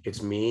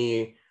 It's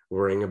me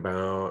worrying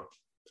about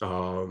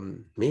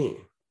me.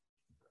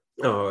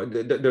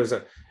 There's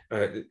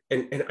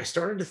and I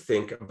started to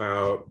think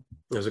about.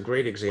 There's a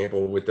great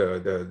example with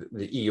the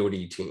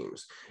EOD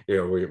teams.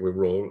 We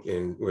roll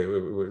in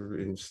we're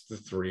in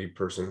three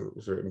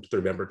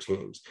member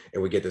teams,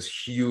 and we get this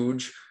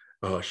huge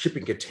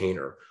shipping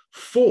container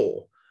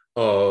full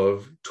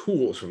of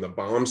tools, from the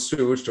bomb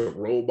suits to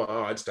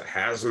robots to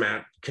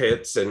hazmat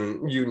kits,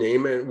 and you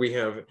name it. We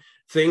have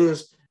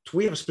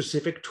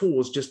specific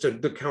tools just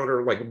to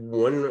counter like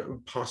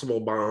one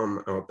possible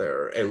bomb out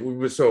there. And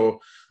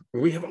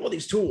we have all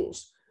these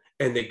tools,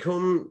 and they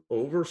come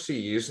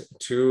overseas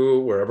to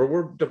wherever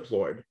we're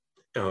deployed.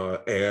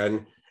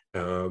 And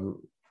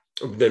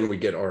then we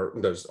get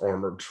this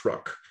armored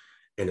truck,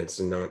 and it's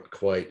not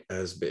quite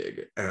as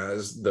big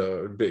as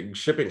the big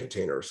shipping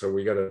container. So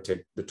we got to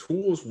take the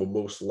tools we'll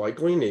most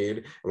likely need,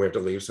 and we have to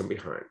leave some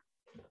behind.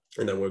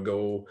 And then we'll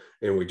go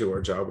and we do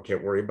our job. We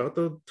can't worry about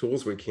the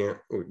tools. We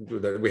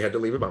had to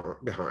leave it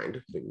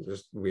behind.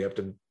 We have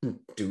to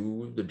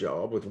do the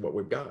job with what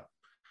we've got.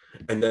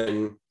 And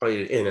then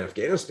in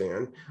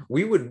Afghanistan,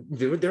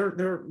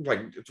 they're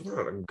like, it's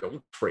not a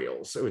goat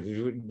trail. So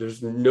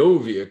there's no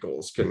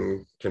vehicles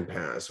can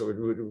pass.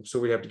 So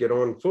we have to get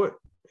on foot.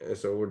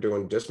 So we're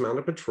doing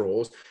dismounted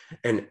patrols,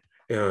 and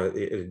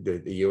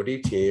the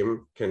EOD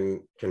team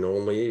can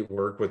only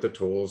work with the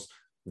tools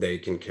they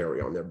can carry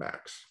on their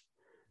backs.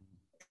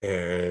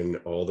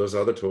 And all those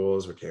other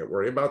tools, we can't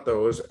worry about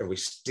those, and we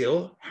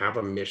still have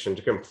a mission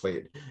to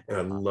complete. And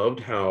I loved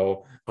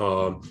how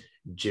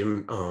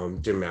Jim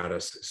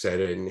Mattis said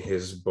in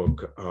his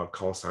book,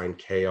 Call Sign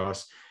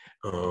Chaos,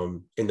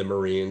 in the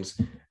Marines,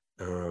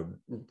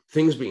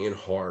 things being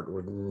hard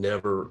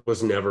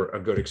was never a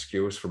good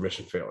excuse for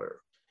mission failure.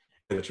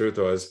 And the truth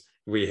was,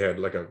 we had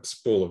like a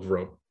spool of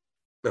rope,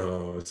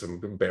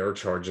 some bear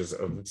charges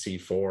of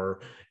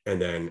C4,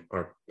 and then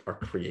our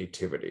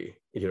creativity,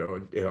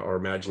 our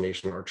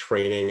imagination, our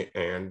training,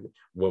 and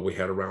what we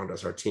had around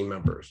us, our team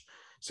members.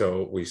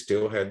 So we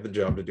still had the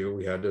job to do.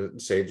 We had to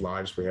save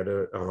lives. We had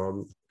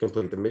to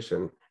complete the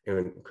mission,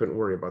 and couldn't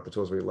worry about the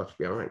tools we left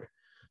behind.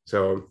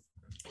 So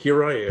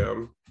here I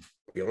am,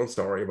 feeling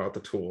sorry about the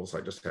tools I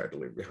just had to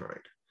leave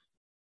behind.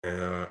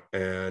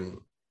 And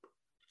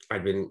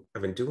I've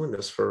been doing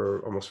this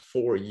for almost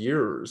 4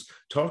 years,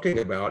 talking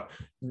about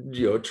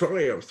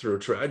triumph through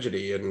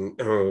tragedy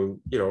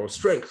and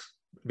strength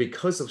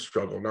because of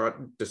struggle,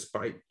 not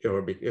despite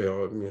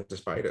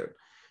despite it.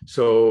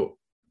 So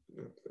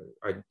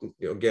I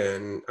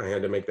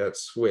had to make that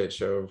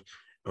switch of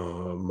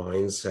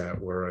mindset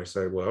where I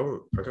said,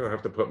 well, I'm gonna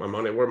have to put my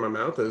money where my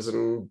mouth is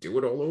and do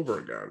it all over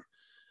again,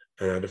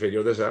 and I had to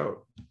figure this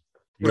out.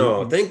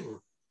 Go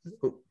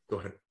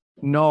ahead.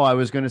 No, I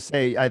was going to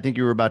say, I think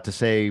you were about to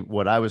say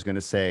what I was going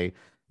to say.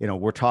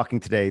 We're talking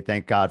today,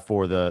 thank God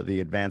for the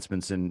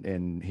advancements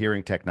in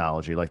hearing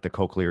technology, like the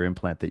cochlear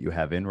implant that you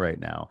have in right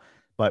now.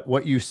 But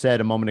what you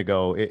said a moment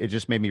ago, it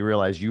just made me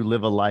realize you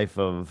live a life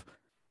of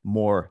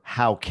more,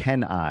 how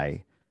can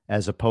I,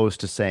 as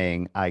opposed to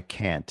saying I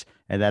can't.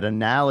 And that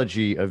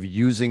analogy of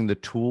using the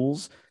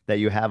tools that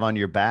you have on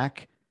your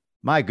back,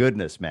 my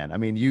goodness, man. I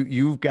mean,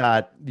 you've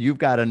got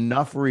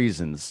enough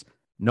reasons.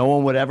 No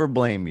one would ever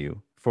blame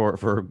you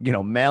for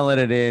mailing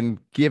it in,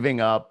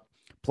 giving up,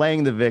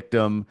 playing the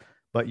victim,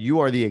 but you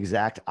are the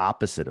exact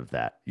opposite of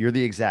that. You're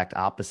the exact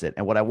opposite.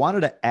 And what I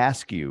wanted to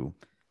ask you,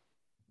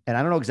 and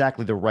I don't know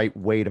exactly the right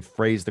way to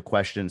phrase the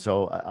question,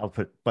 so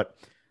but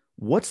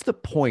what's the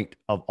point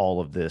of all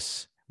of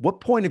this? What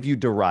point have you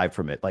derived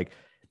from it? Like,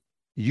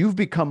 you've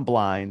become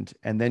blind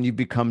and then you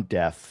become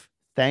deaf.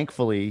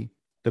 Thankfully,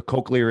 the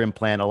cochlear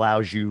implant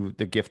allows you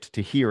the gift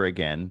to hear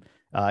again.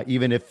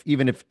 Even if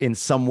in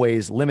some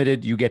ways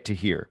limited, you get to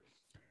hear.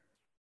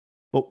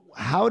 But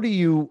how do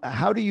you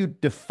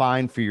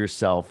define for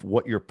yourself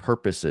what your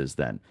purpose is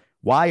then?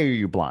 Why are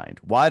you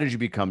blind? Why did you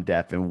become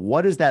deaf? And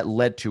what has that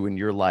led to in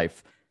your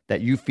life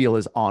that you feel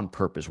is on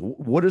purpose?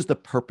 What is the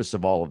purpose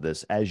of all of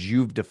this as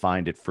you've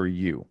defined it for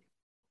you?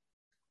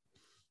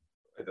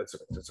 That's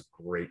a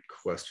great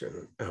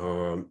question.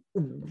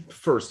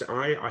 First,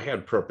 I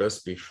had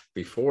purpose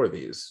before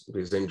these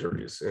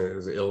injuries,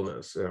 as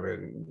illness. I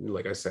mean,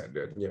 like I said,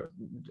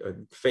 a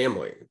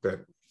family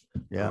that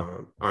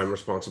I'm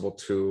responsible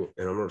to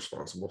and I'm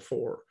responsible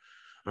for.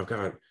 I've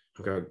got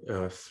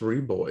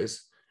 3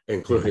 boys,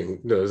 including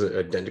those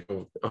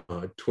identical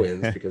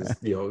twins, because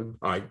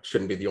I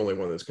shouldn't be the only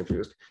one that's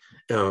confused.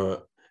 And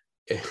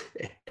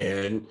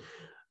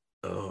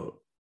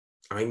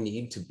I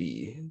need to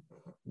be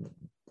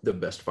the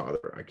best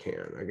father I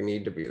can. I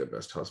need to be the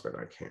best husband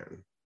I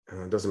can.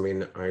 It doesn't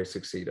mean I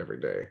succeed every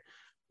day,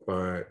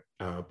 but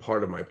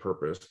part of my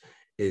purpose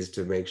is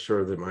to make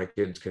sure that my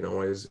kids can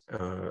always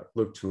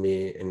look to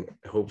me and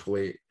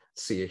hopefully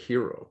see a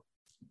hero.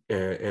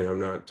 And I'm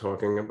not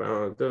talking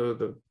about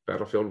the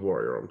battlefield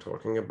warrior. I'm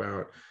talking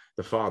about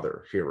the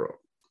father hero,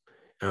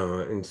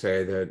 and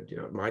say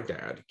that my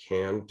dad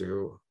can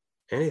do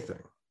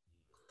anything,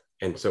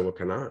 and so what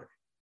can I?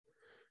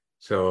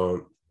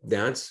 So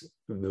that's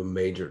the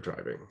major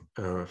driving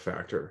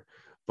factor.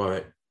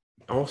 But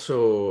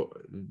also,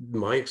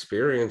 my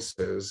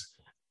experiences,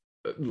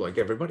 like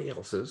everybody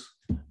else's,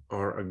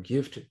 are a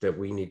gift that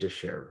we need to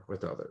share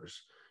with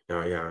others.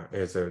 Now, yeah,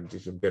 it's a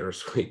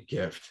bittersweet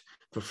gift,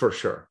 but for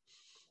sure.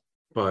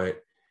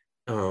 But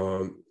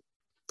I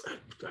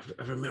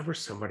remember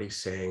somebody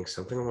saying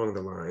something along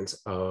the lines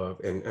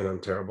of, and I'm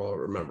terrible at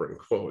remembering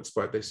quotes,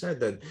 but they said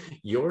that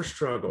your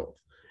struggle,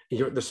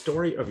 the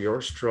story of your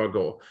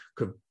struggle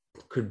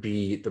could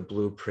be the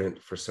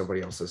blueprint for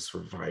somebody else's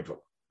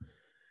survival.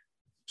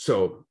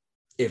 So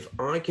if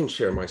I can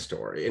share my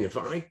story, and if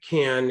I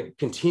can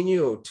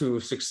continue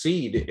to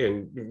succeed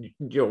and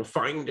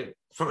find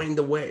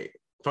the way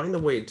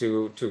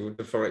to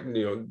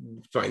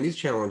find these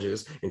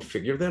challenges and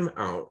figure them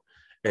out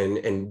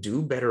and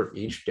do better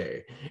each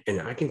day,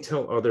 and I can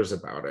tell others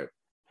about it,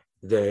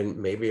 then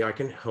maybe I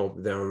can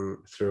help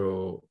them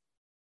through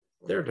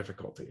their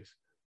difficulties.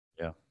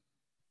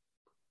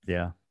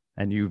 Yeah.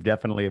 And you've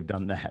definitely have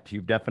done that.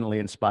 You've definitely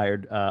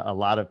inspired a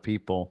lot of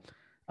people.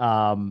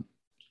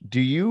 Do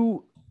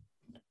you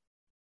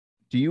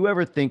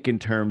ever think in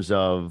terms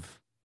of,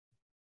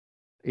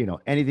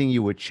 anything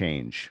you would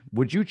change?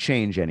 Would you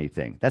change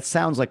anything? That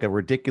sounds like a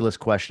ridiculous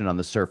question on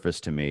the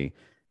surface to me.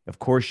 Of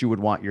course you would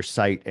want your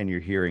sight and your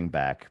hearing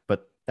back,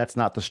 but that's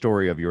not the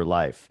story of your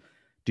life.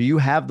 Do you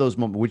have those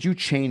moments? Would you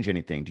change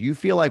anything? Do you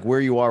feel like where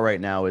you are right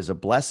now is a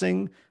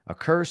blessing, a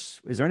curse?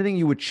 Is there anything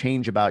you would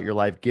change about your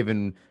life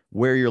given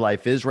where your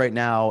life is right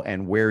now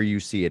and where you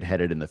see it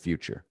headed in the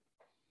future?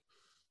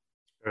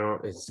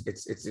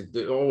 It's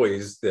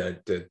always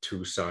that the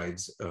two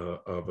sides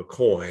of a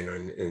coin,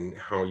 and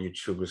how you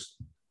choose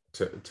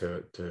to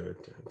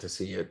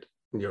see it,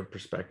 your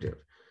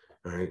perspective.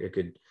 Right? It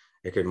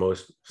could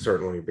most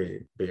certainly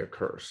be a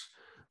curse,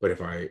 but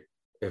if I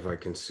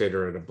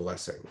consider it a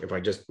blessing, if I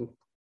just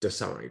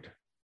decide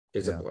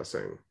it's a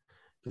blessing,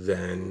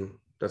 then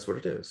that's what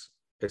it is.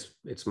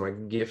 It's my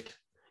gift,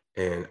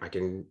 and I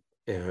can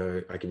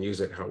use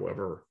it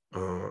however.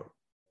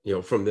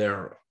 From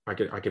there, I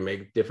can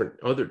make different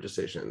other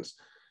decisions,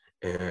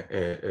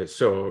 and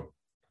so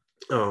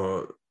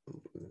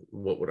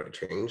what would I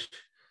change?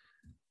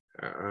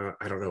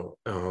 I don't know.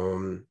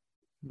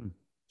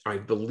 I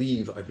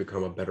believe I've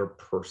become a better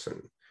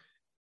person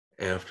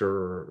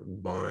after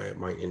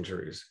my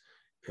injuries.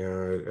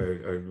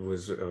 I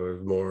was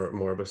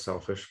more of a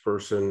selfish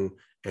person,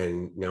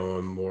 and now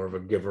I'm more of a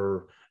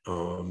giver.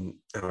 I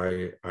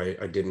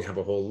didn't have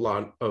a whole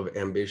lot of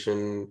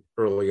ambition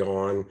early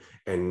on,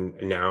 and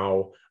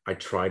now I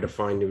try to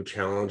find new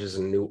challenges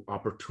and new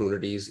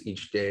opportunities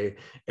each day.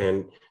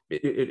 And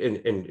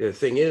the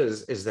thing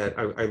is that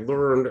I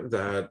learned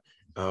that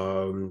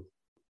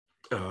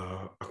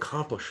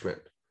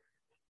accomplishment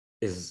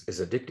is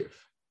addictive.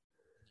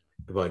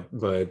 But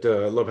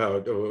love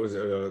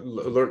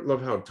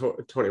how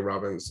Tony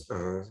Robbins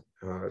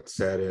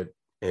said it,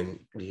 and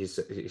he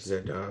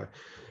said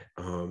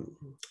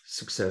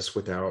success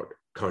without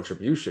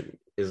contribution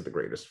is the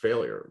greatest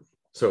failure.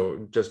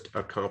 So just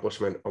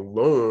accomplishment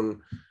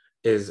alone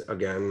is,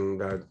 again,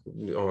 that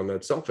on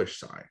that selfish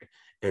side.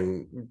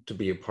 And to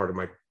be a part of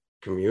my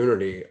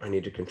community, I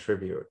need to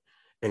contribute.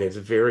 And it's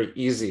very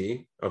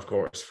easy, of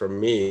course, for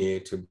me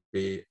to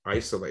be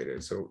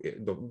isolated. So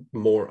the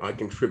more I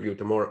contribute,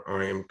 the more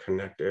I am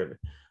connected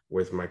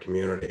with my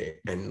community,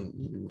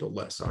 and the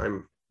less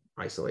I'm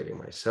isolating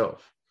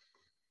myself.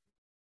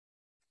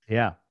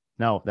 Yeah,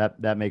 no,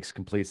 that makes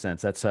complete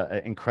sense. That's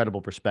an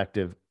incredible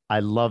perspective. I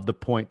love the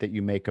point that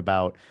you make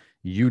about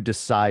you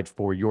decide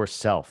for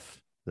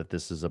yourself that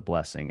this is a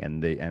blessing,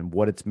 and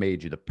what it's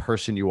made you, the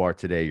person you are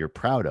today, you're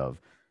proud of.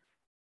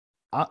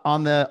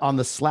 On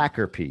the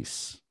slacker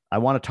piece, I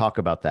want to talk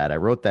about that. I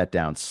wrote that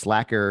down: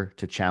 slacker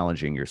to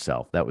challenging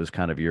yourself. That was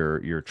kind of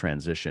your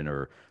transition,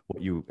 or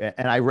what you,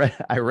 and I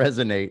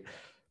resonate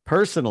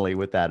personally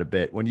with that a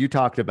bit. When you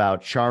talked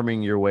about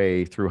charming your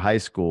way through high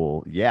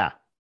school, yeah,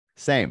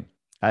 same.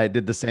 I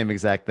did the same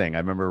exact thing. I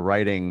remember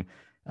writing,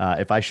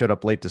 if I showed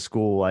up late to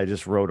school, I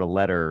just wrote a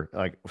letter,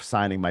 like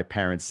signing my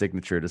parents'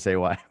 signature to say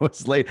why I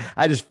was late.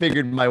 I just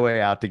figured my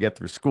way out to get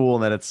through school.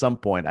 And then at some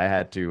point I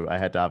had to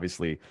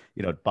obviously,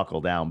 buckle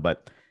down.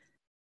 But,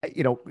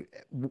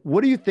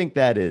 what do you think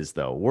that is,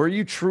 though? Were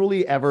you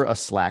truly ever a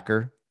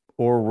slacker,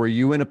 or were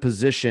you in a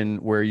position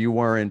where you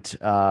weren't,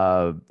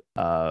 I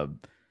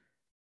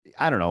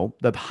I don't know,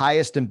 the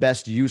highest and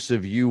best use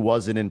of you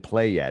wasn't in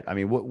play yet? I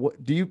mean,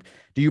 what do you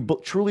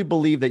truly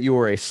believe that you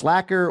were a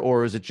slacker,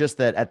 or is it just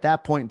that at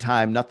that point in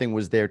time, nothing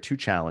was there to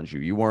challenge you?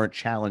 You weren't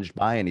challenged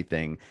by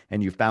anything,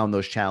 and you found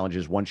those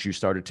challenges once you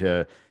started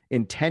to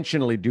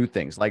intentionally do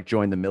things like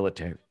join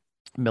the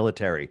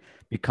military,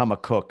 become a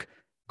cook,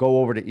 go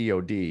over to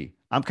EOD.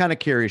 I'm kind of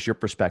curious your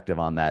perspective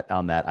on that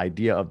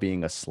idea of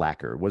being a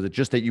slacker. Was it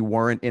just that you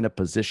weren't in a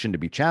position to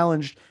be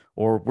challenged,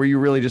 or were you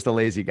really just a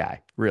lazy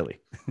guy? Really?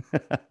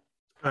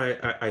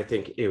 I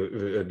think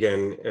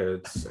again,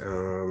 it's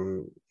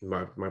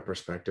my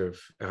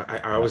perspective.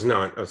 I was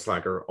not a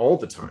slacker all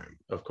the time,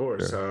 of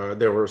course. Sure.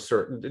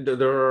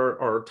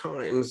 There are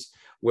times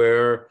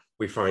where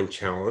we find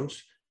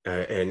challenge,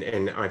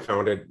 and I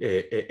found it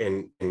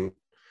in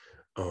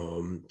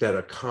that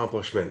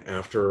accomplishment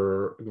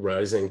after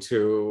rising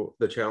to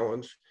the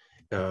challenge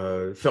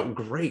felt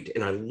great,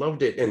 and I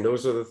loved it, and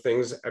those are the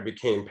things I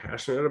became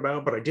passionate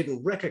about, but I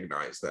didn't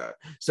recognize that.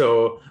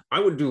 So I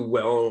would do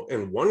well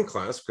in one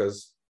class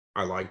because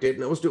I liked it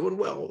and I was doing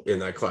well in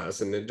that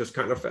class, and it just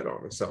kind of fed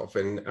on itself.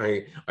 And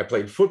I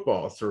played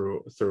football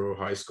through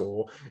high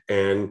school,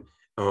 and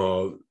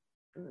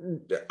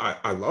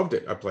I loved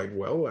it. I played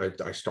well.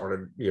 I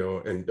started,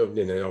 and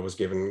I was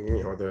given,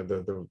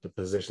 the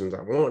positions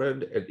I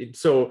wanted.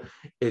 So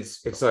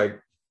it's like,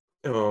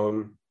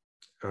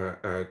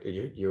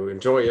 you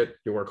enjoy it,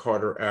 you work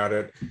harder at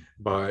it,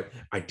 but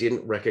I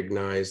didn't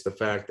recognize the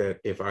fact that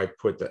if I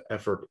put the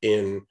effort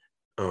in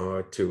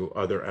to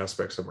other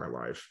aspects of my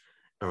life,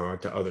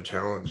 to other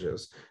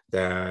challenges,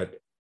 that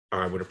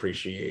I would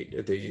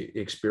appreciate the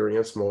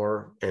experience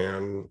more,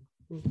 and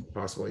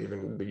possibly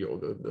even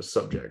the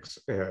subjects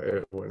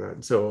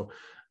whatnot. So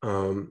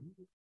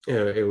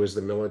it was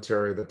the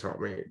military that taught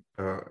me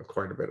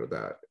quite a bit of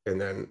that, and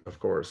then of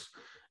course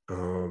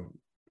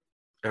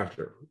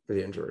after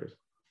the injuries.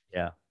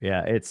 Yeah.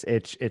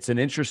 It's an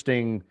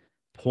interesting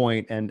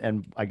point,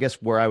 and I guess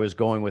where I was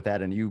going with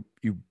that, and you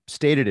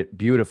stated it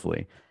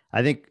beautifully.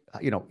 I think,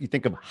 you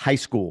think of high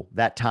school,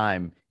 that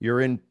time,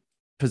 you're in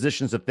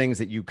positions of things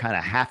that you kind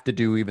of have to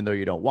do even though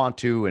you don't want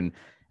to. And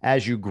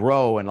as you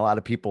grow, and a lot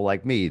of people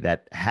like me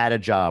that had a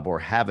job or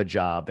have a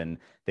job, and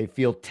they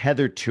feel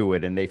tethered to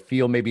it, and they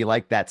feel maybe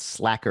like that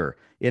slacker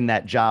in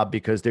that job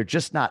because they're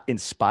just not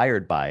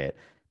inspired by it.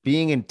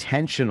 Being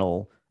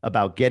intentional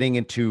about getting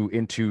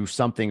into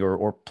something,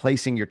 or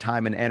placing your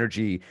time and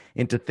energy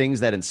into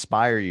things that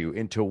inspire you,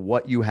 into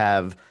what you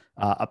have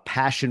a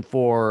passion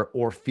for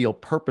or feel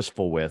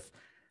purposeful with,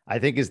 I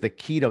think is the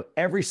key to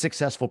every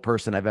successful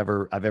person I've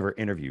ever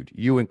interviewed,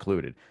 you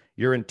included.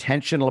 You're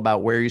intentional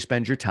about where you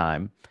spend your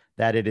time,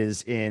 that it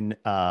is in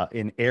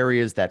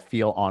areas that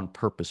feel on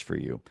purpose for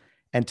you.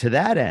 And to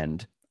that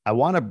end, I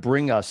want to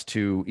bring us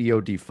to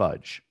EOD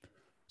Fudge.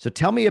 So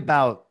tell me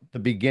about the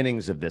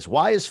beginnings of this.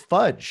 Why is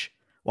Fudge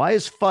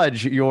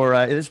your,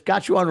 it's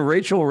got you on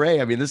Rachel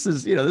Ray? I mean, this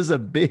is a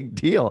big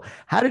deal.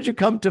 How did you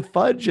come to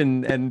Fudge,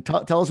 and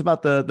tell us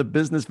about the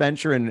business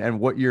venture, and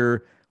what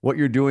you're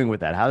doing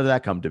with that? How did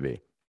that come to be?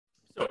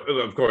 So,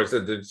 of course,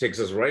 it takes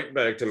us right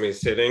back to me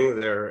sitting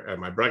there at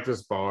my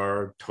breakfast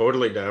bar,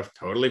 totally deaf,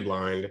 totally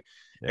blind.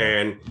 Yeah.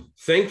 And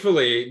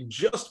thankfully,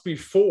 just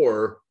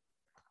before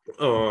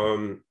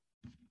the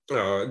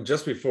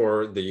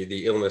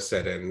illness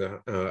set in,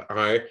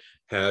 I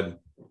had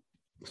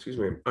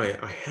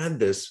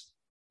this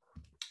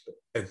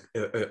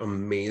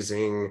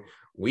amazing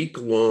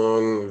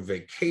week-long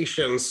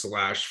vacation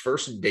 /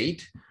 first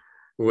date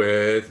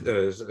with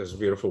this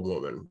beautiful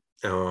woman.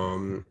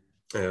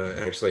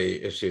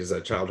 Actually, she's a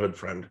childhood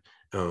friend.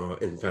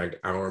 In fact,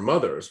 our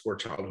mothers were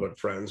childhood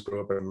friends,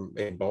 grew up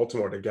in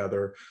Baltimore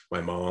together.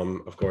 My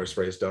mom, of course,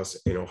 raised us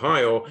in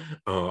Ohio,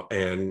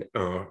 and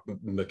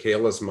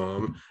Michaela's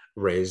mom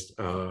raised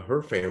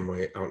her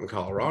family out in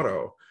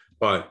Colorado.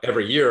 But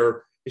every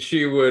year,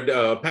 she would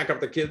pack up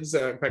the kids,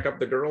 pack up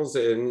the girls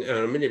in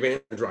a minivan,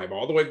 and drive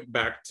all the way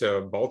back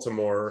to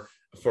Baltimore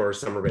for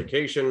summer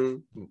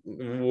vacation.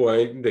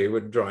 Why they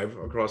would drive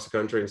across the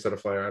country instead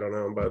of fly, I don't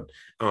know, but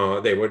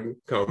they would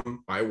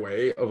come by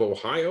way of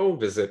Ohio,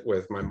 visit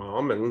with my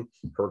mom and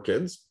her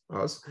kids,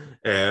 us.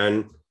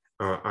 And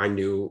I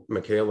knew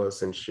Michaela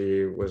since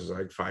she was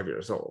like 5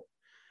 years old.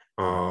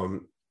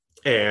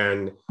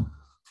 And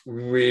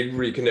we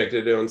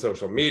reconnected on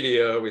social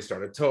media. We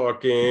started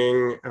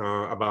talking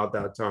about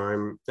that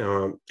time,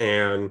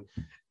 and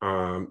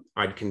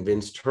I'd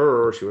convinced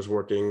her. She was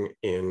working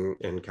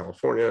in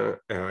California,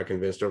 and I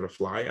convinced her to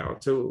fly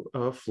out to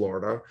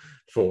Florida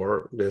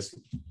for this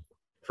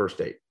first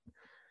date.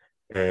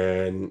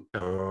 And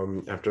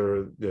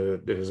after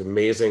it was an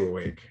amazing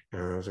week,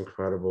 it was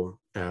incredible,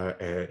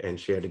 and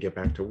she had to get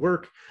back to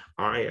work.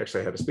 I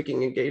actually had a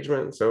speaking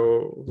engagement,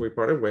 so we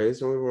parted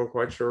ways, and we weren't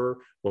quite sure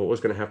what was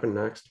going to happen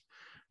next.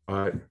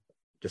 But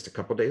just a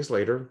couple of days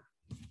later,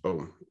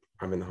 boom,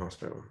 I'm in the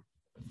hospital.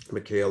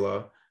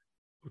 Michaela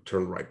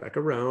turned right back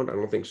around. I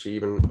don't think she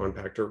even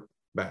unpacked her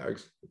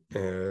bags,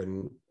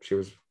 and she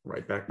was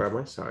right back by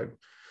my side.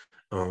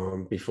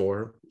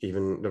 Before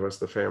even the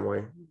rest of the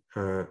family.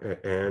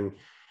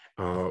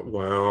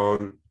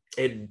 While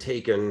it'd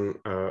taken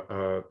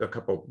a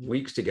couple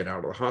weeks to get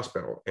out of the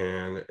hospital,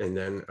 and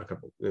then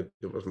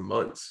it was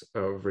months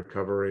of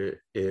recovery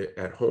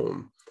at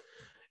home.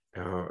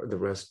 The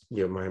rest,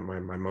 my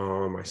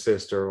mom, my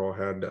sister all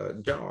had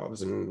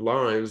jobs and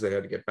lives they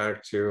had to get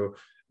back to.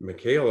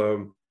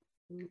 Michaela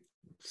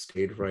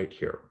stayed right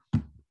here,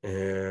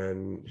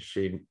 and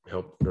she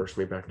helped nurse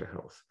me back to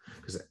health,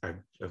 because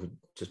I'm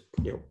just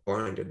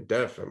blind and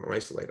deaf. I'm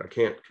isolated. I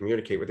can't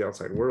communicate with the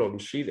outside world.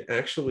 And she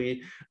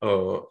actually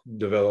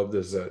developed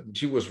this.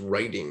 She was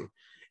writing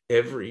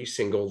every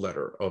single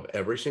letter of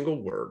every single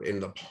word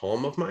in the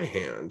palm of my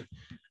hand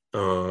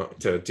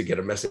to get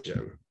a message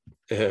in.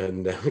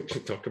 And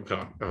talk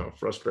about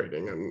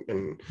frustrating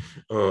and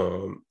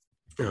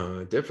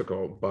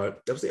difficult,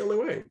 but that was the only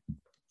way.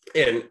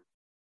 And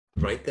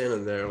right then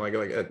and there, like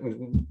at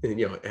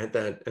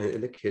that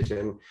in the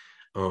kitchen,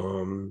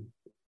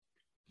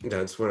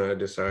 that's when I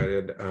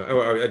decided.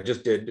 I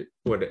just did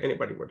what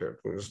anybody would do: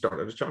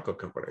 started a chocolate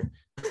company.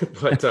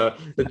 But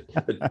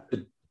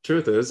the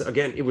truth is,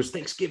 again, it was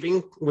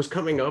Thanksgiving was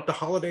coming up, the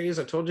holidays.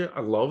 I told you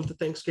I loved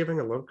Thanksgiving,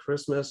 I loved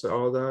Christmas,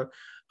 all that,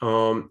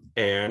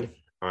 and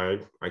I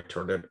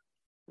turned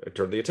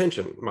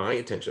my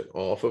attention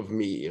off of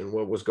me and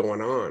what was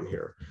going on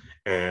here.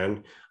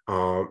 And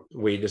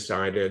we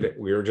decided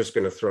we were just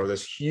going to throw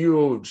this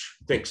huge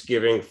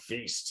Thanksgiving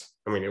feast.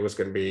 I mean, it was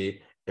going to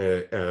be,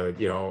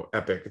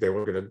 epic. They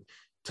were going to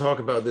talk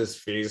about this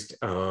feast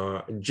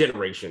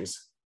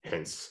generations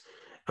hence.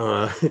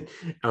 And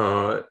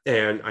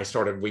I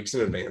started weeks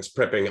in advance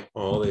prepping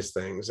all these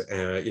things.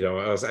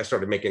 I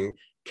started making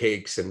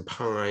cakes and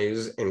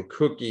pies and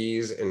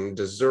cookies and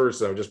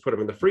desserts. I would just put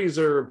them in the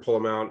freezer, pull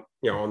them out,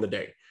 on the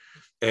day.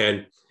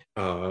 And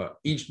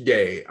each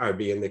day I'd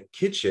be in the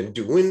kitchen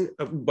doing,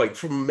 like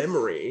from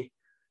memory,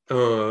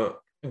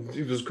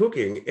 it was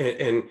cooking,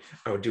 and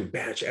I would do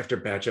batch after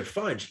batch of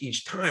fudge.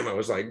 Each time I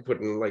was like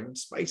putting like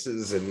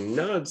spices and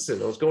nuts,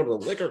 and I was going to the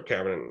liquor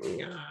cabinet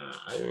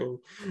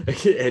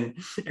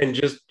and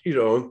just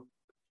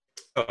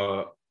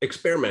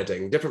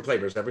experimenting different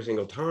flavors every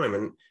single time.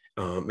 And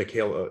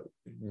Michaela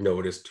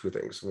noticed two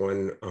things.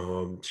 One,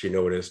 she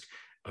noticed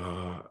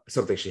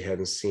something she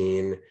hadn't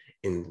seen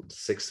in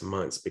 6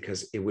 months,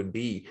 because it would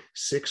be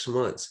 6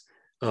 months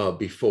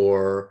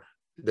before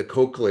the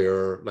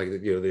cochlear, like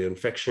the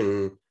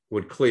infection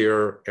would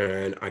clear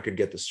and I could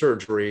get the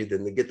surgery,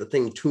 then they get the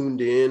thing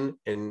tuned in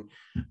and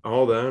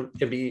all that.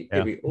 It'd be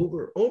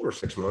over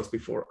 6 months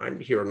before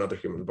I'd hear another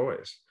human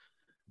voice.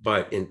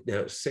 But in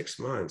 6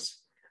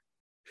 months,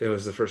 it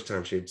was the first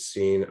time she'd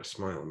seen a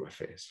smile on my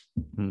face.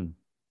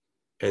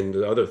 And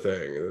the other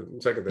thing,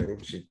 the second thing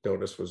she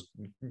noticed was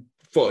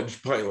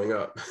fudge piling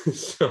up.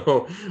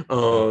 So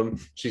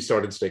she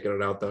started staking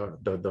it out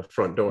the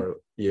front door.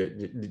 You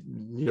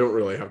don't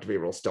really have to be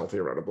real stealthy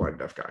around a blind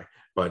deaf guy.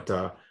 But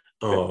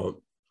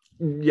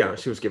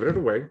she was giving it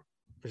away.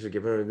 She was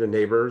giving it to the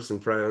neighbors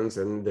and friends,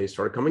 and they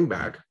started coming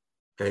back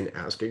and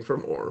asking for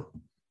more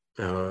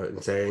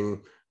and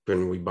saying,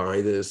 can we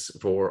buy this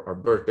for our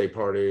birthday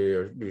party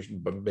or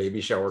baby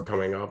shower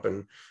coming up? And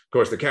of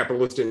course, the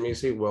capitalist in me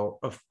said, well,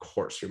 of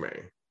course you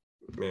may.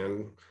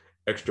 And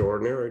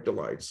Extraordinary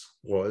Delights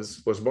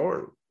was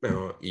born.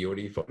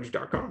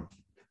 EODfudge.com.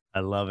 I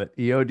love it.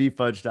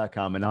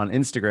 EODfudge.com, and on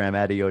Instagram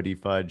at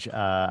EODfudge.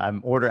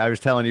 I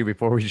was telling you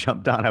before we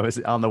jumped on, I was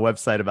on the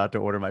website about to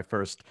order my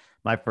first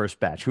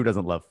batch. Who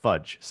doesn't love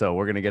fudge? So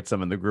we're going to get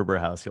some in the Gruber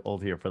house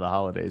old here for the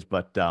holidays,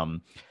 but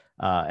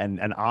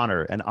an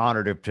honor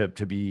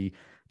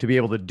to be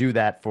able to do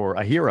that for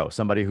a hero,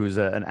 somebody who's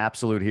an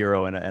absolute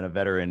hero and a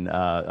veteran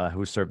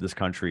who served this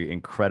country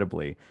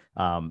incredibly.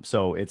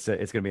 So it's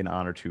going to be an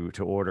honor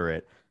to order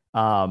it.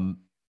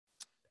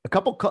 A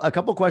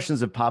couple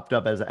questions have popped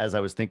up as I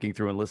was thinking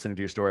through and listening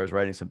to your story. I was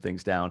writing some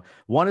things down.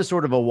 One is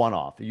sort of a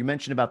one-off. You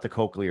mentioned about the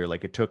cochlear,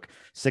 like it took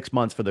 6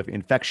 months for the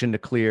infection to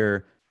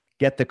clear,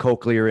 get the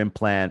cochlear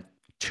implant,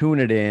 tune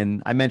it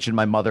in. I mentioned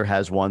my mother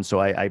has one, so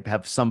I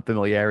have some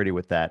familiarity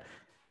with that.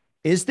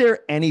 Is there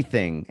any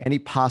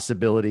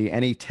possibility,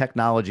 any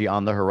technology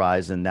on the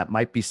horizon that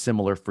might be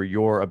similar for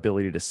your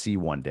ability to see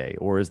one day?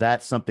 Or is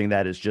that something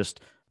that is just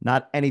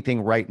not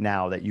anything right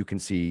now that you can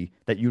see,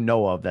 that you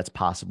know of, that's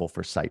possible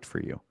for sight for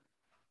you?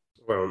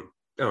 Well,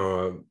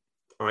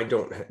 I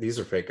don't. These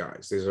are fake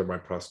eyes. These are my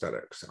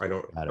prosthetics. I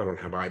don't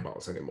have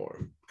eyeballs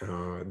anymore.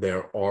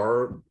 There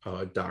are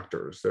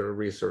doctors, there are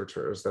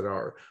researchers that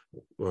are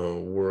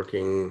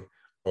working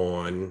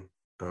on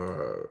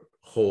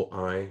whole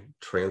eye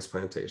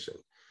transplantation.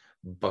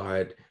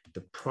 But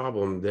the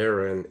problem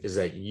therein is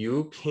that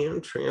you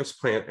can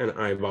transplant an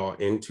eyeball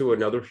into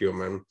another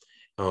human,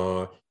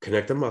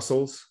 connect the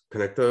muscles,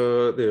 connect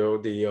the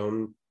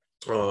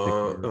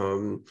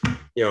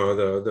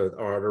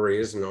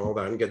arteries and all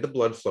that, and get the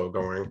blood flow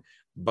going.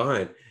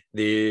 But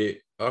the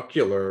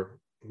ocular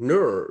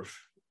nerve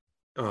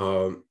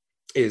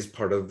is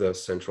part of the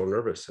central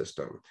nervous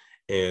system,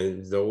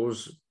 and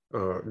those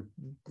they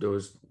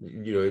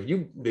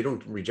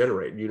don't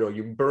regenerate.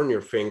 You burn your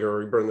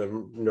finger, you burn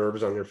the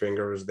nerves on your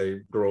fingers,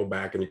 they grow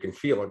back and you can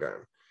feel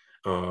again.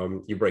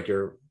 You break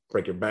your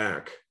break your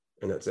back,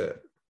 and that's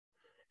it.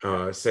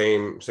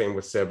 Same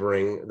with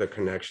severing the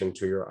connection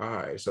to your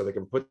eye. So they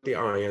can put the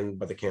eye in,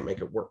 but they can't make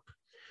it work.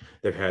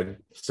 They've had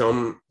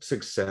some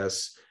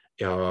success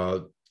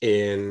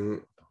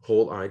in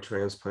whole eye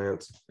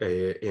transplants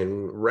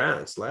in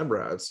rats, lab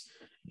rats,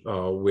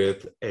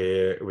 with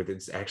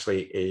it's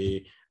actually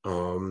a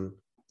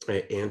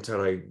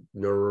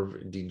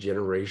anti-nerve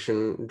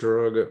degeneration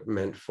drug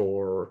meant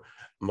for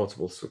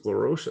multiple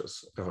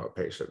sclerosis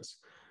patients.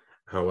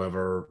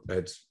 However,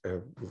 it's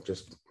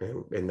just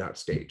in that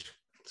stage.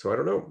 So I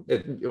don't know.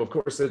 Of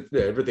course,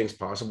 everything's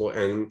possible.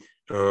 And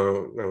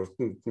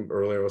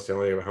earlier I was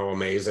telling you how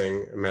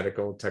amazing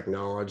medical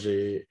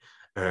technology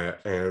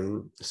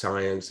and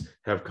science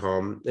have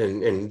come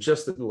in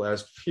just the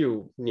last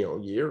few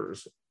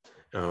years.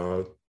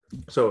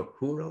 So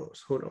who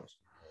knows? Who knows?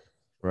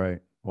 Right.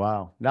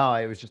 Wow. No,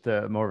 it was just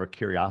more of a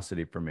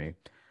curiosity for me.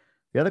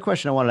 The other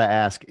question I wanted to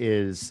ask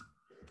is,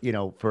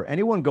 for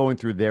anyone going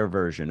through their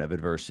version of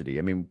adversity,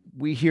 I mean,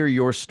 we hear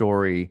your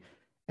story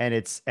and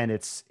it's,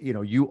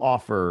 you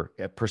offer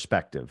a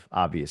perspective,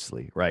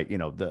 obviously, right?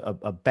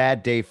 A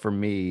bad day for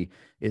me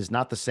is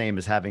not the same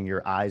as having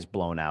your eyes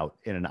blown out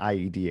in an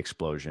IED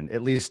explosion.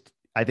 At least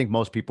I think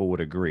most people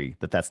would agree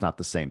that that's not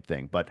the same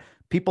thing, but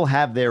people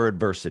have their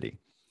adversity.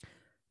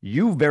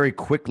 You very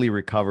quickly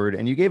recovered,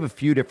 and you gave a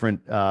few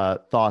different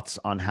thoughts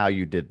on how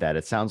you did that.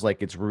 It sounds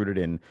like it's rooted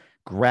in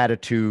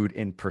gratitude,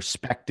 in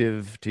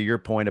perspective, to your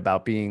point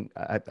about being,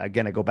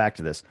 again, I go back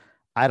to this.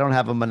 I don't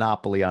have a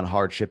monopoly on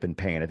hardship and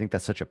pain. I think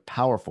that's such a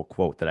powerful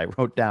quote that I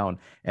wrote down.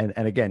 And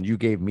again, you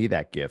gave me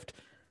that gift.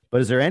 But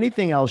is there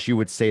anything else you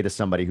would say to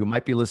somebody who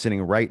might be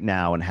listening right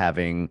now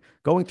and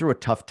going through a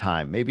tough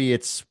time? Maybe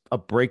it's a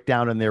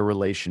breakdown in their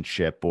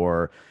relationship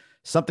or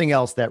something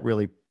else that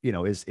really,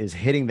 is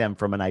hitting them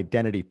from an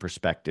identity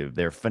perspective.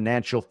 Their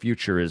financial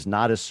future is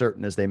not as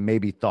certain as they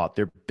maybe thought.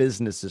 Their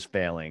business is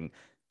failing,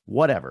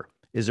 whatever.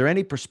 Is there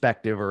any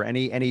perspective or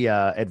any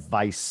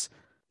advice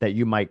that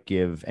you might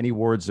give, any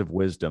words of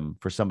wisdom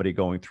for somebody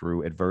going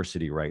through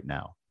adversity right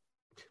now?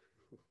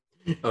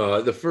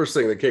 The first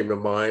thing that came to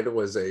mind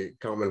was a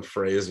common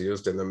phrase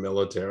used in the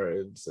military.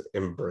 It's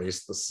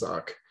embrace the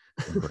suck.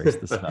 Embrace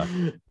the suck.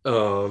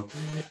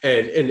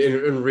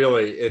 And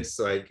really, it's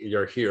like,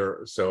 you're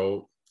here,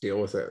 so deal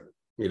with it.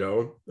 You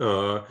go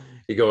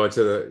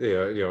into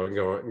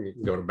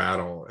go to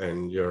battle,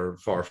 and you're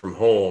far from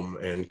home,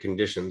 and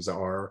conditions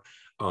are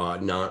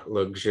not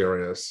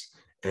luxurious,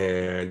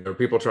 and there are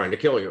people trying to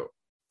kill you.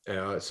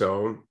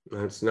 So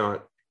it's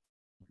not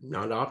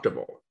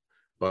optimal.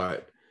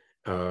 But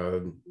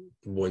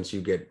once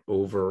you get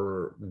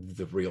over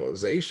the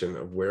realization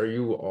of where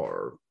you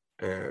are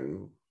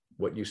and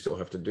what you still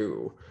have to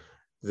do,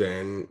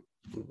 then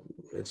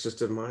it's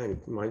just a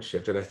mind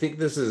shift. And I think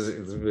this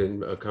has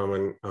been a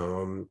common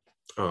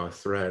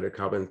thread, a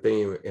common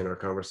theme in our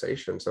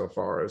conversation so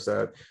far, is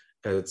that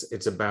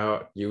it's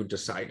about you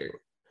deciding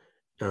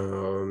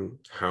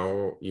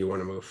how you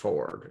want to move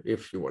forward,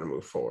 if you want to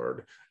move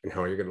forward, and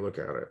how you're going to look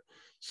at it.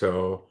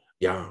 So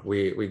yeah,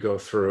 we go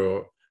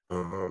through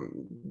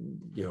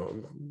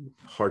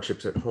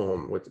hardships at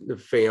home with the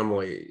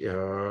family,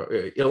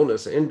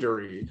 illness,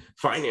 injury,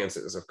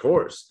 finances, of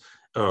course.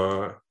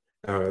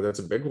 That's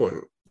a big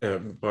one.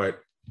 But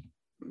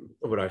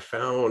what I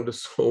found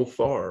so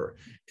far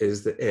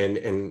is that,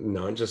 and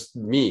not just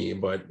me,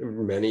 but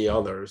many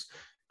others,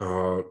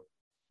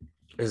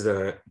 is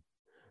that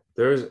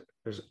there's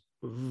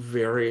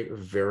very,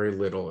 very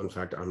little. In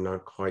fact, I'm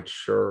not quite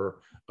sure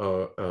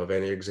of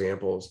any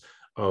examples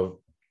of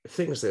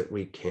things that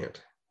we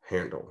can't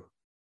handle.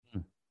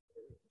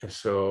 And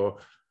so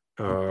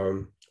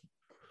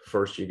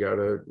first you got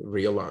to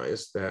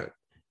realize that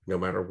no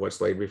matter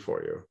what's laid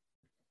before you,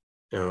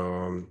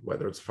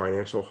 whether it's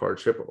financial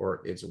hardship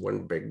or it's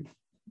one big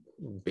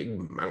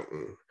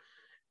mountain,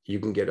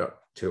 you can get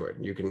up to it.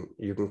 You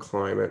can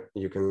climb it.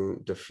 You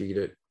can defeat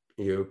it.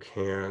 You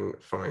can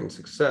find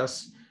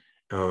success,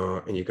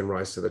 and you can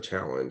rise to the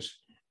challenge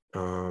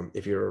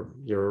if you're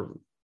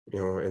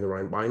in the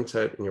right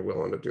mindset and you're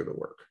willing to do the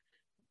work.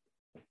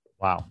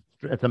 Wow,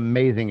 that's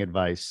amazing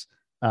advice.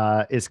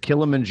 Is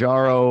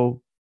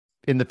Kilimanjaro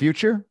in the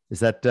future?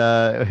 Is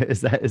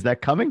that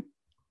coming?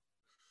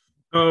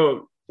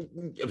 Oh,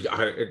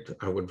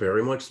 I would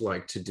very much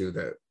like to do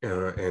that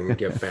and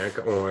get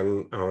back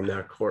on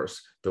that course.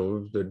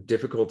 The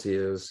difficulty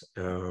is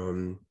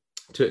my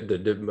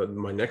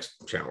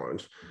next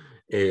challenge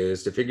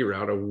is to figure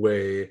out a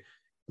way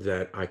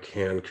that I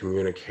can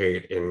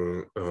communicate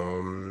in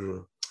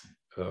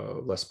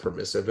less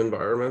permissive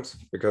environments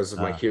because of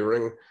my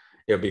hearing.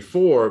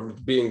 Before,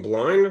 being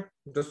blind,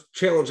 just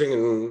challenging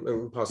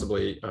and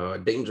possibly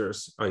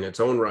dangerous in its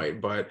own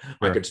right, but sure,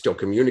 I could still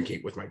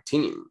communicate with my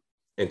team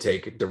and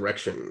take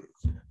direction.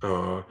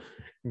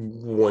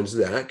 Once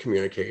that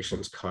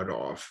communication's cut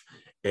off,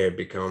 it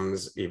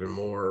becomes even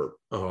more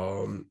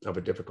of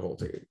a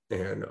difficulty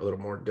and a little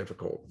more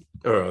difficult,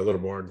 or a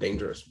little more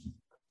dangerous.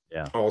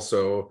 Yeah.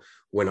 Also,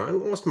 when I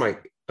lost my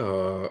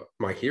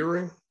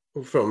hearing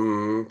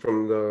from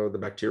the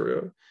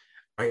bacteria,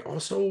 I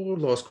also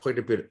lost quite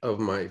a bit of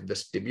my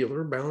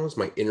vestibular balance,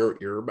 my inner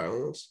ear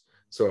balance.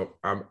 So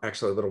I'm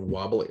actually a little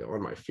wobbly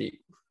on my feet.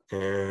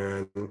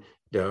 And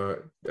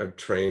I've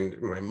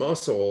trained my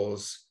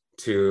muscles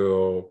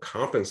to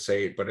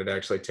compensate, but it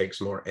actually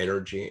takes more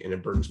energy and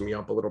it burns me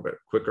up a little bit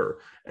quicker.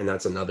 And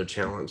that's another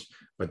challenge.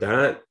 But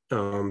that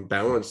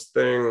balance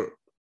thing,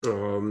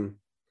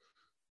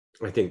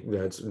 I think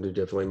that's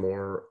definitely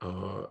more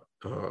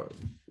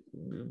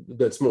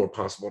that's more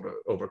possible to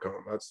overcome.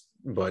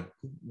 But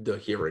the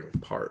hearing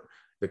part,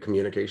 the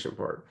communication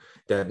part,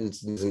 that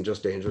isn't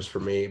just dangerous for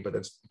me, but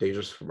it's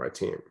dangerous for my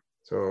team.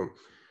 So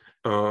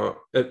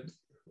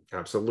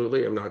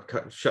absolutely, I'm not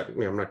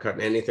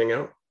cutting anything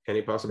out,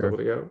 any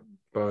possibility out,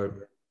 but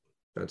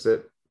that's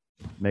it.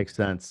 Makes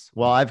sense.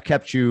 Well, I've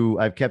kept you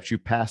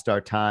past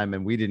our time,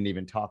 and we didn't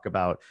even talk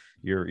about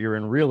you're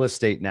in real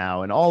estate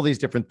now and all these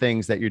different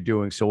things that you're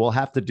doing. So we'll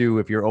have to do,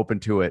 if you're open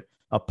to it,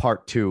 a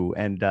part 2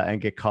 and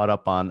get caught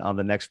up on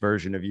the next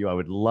version of you. I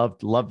would love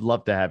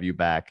to have you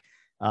back.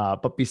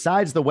 But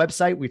besides the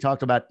website, we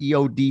talked about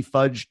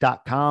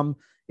eodfudge.com,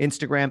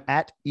 Instagram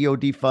at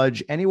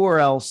eodfudge, anywhere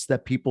else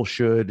that people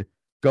should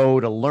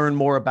go to learn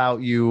more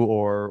about you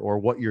or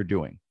what you're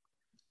doing.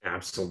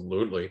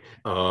 Absolutely.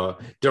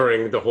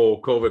 During the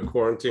whole COVID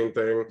quarantine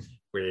thing,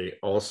 we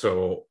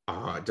also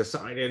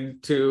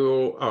decided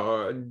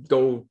to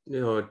go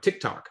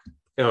TikTok.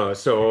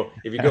 So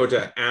if you go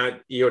to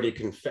 @EOD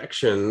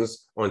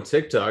Confections on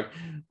TikTok,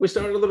 we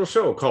started a little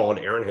show called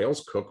Aaron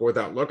Hale's Cooking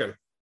Without Looking.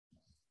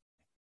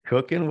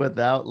 Cooking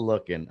Without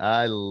Looking.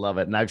 I love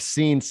it. And I've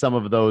seen some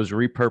of those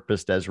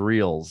repurposed as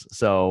reels.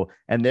 So,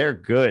 and they're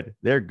good.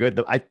 They're good.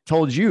 I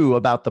told you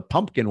about the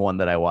pumpkin one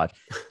that I watched.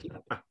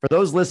 For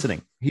those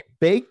listening, he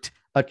baked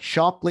a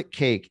chocolate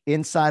cake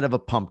inside of a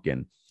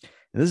pumpkin.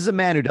 And this is a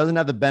man who doesn't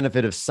have the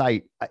benefit of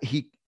sight.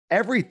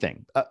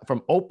 Everything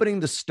from opening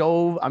the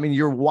stove. I mean,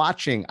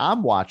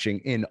 I'm watching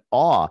in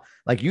awe.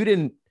 Like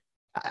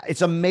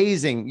it's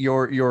amazing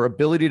your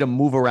ability to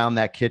move around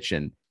that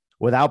kitchen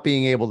without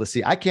being able to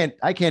see. I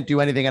can't do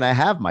anything, and I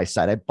have my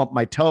sight. I bump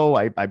my toe,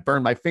 I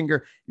burn my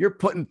finger. You're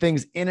putting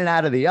things in and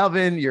out of the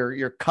oven.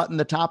 You're cutting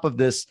the top of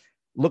this,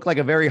 look like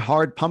a very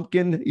hard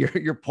pumpkin.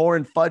 You're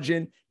pouring fudge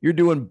in. You're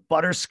doing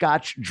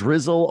butterscotch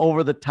drizzle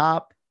over the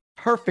top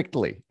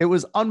perfectly. It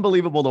was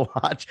unbelievable to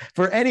watch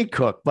for any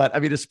cook, but I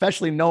mean,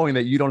 especially knowing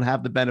that you don't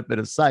have the benefit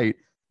of sight.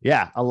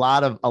 Yeah, a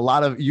lot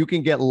of you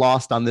can get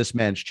lost on this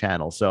man's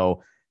channel.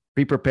 So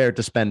be prepared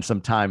to spend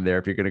some time there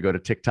if you're going to go to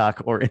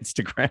TikTok or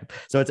Instagram.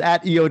 So it's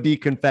at EOD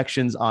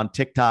Confections on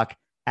TikTok,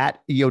 at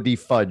EOD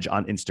Fudge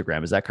on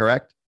Instagram. Is that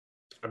correct?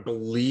 I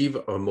believe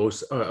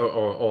most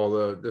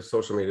all the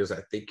social medias, I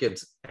think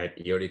it's at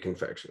EOD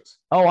Confections.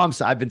 Oh, I'm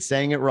sorry. I've been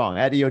saying it wrong.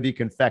 At EOD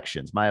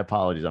Confections. My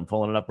apologies. I'm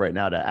pulling it up right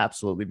now to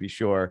absolutely be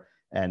sure.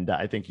 And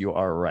I think you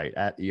are right.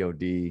 At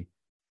EOD.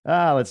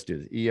 Let's do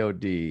this.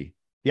 EOD.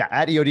 Yeah,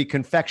 at EOD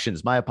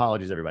Confections. My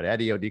apologies, everybody. At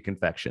EOD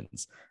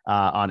Confections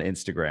on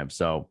Instagram.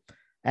 So,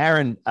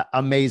 Aaron,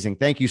 amazing.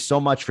 Thank you so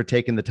much for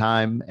taking the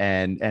time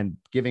and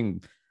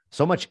giving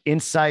so much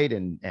insight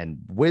and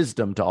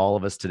wisdom to all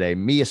of us today,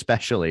 me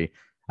especially.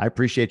 I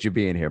appreciate you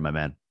being here, my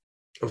man.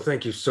 Well,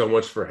 thank you so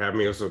much for having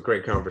me. It was a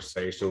great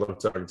conversation. Love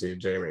talking to you,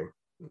 Jamie.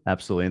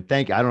 Absolutely. And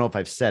thank you. I don't know if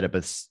I've said it,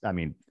 but I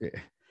mean,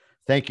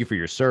 thank you for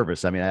your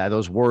service. I mean,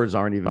 those words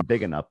aren't even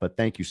big enough, but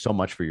thank you so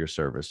much for your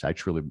service. I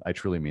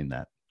truly mean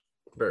that.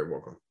 Very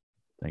welcome.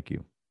 Thank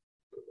you.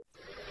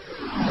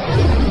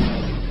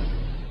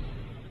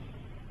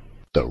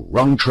 The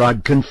wrong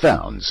tribe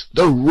confounds,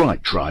 the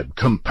right tribe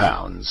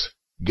compounds.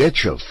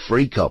 Get your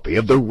free copy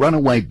of the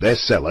runaway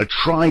bestseller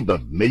Tribe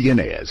of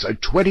Millionaires, a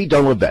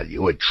 $20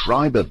 value at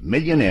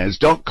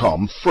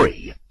tribeofmillionaires.com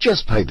free.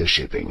 Just pay the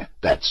shipping.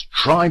 That's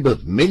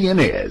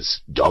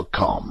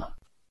tribeofmillionaires.com.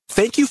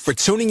 Thank you for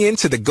tuning in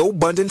to the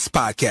GoBundance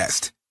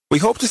podcast. We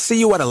hope to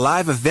see you at a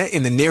live event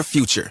in the near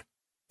future.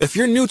 If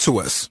you're new to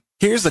us,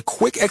 here's a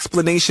quick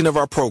explanation of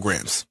our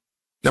programs.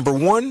 Number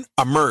 1,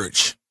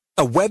 Emerge,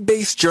 a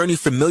web-based journey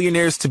for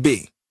millionaires to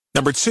be.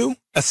 Number 2,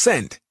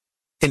 Ascend,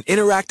 an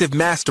interactive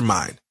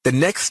mastermind, the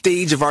next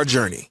stage of our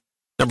journey.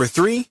 Number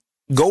 3,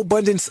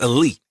 GoBundance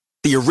Elite,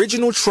 the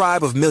original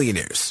tribe of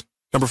millionaires.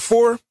 Number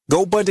 4,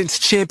 GoBundance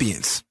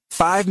Champions,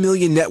 5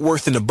 million net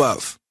worth and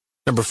above.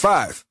 Number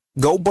 5,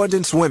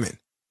 GoBundance Women,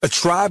 a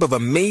tribe of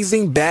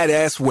amazing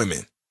badass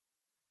women.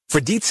 For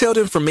detailed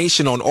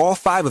information on all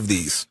 5 of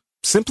these,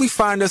 simply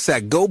find us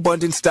at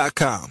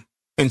GoBundance.com.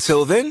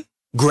 Until then,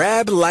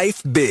 grab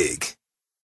life big.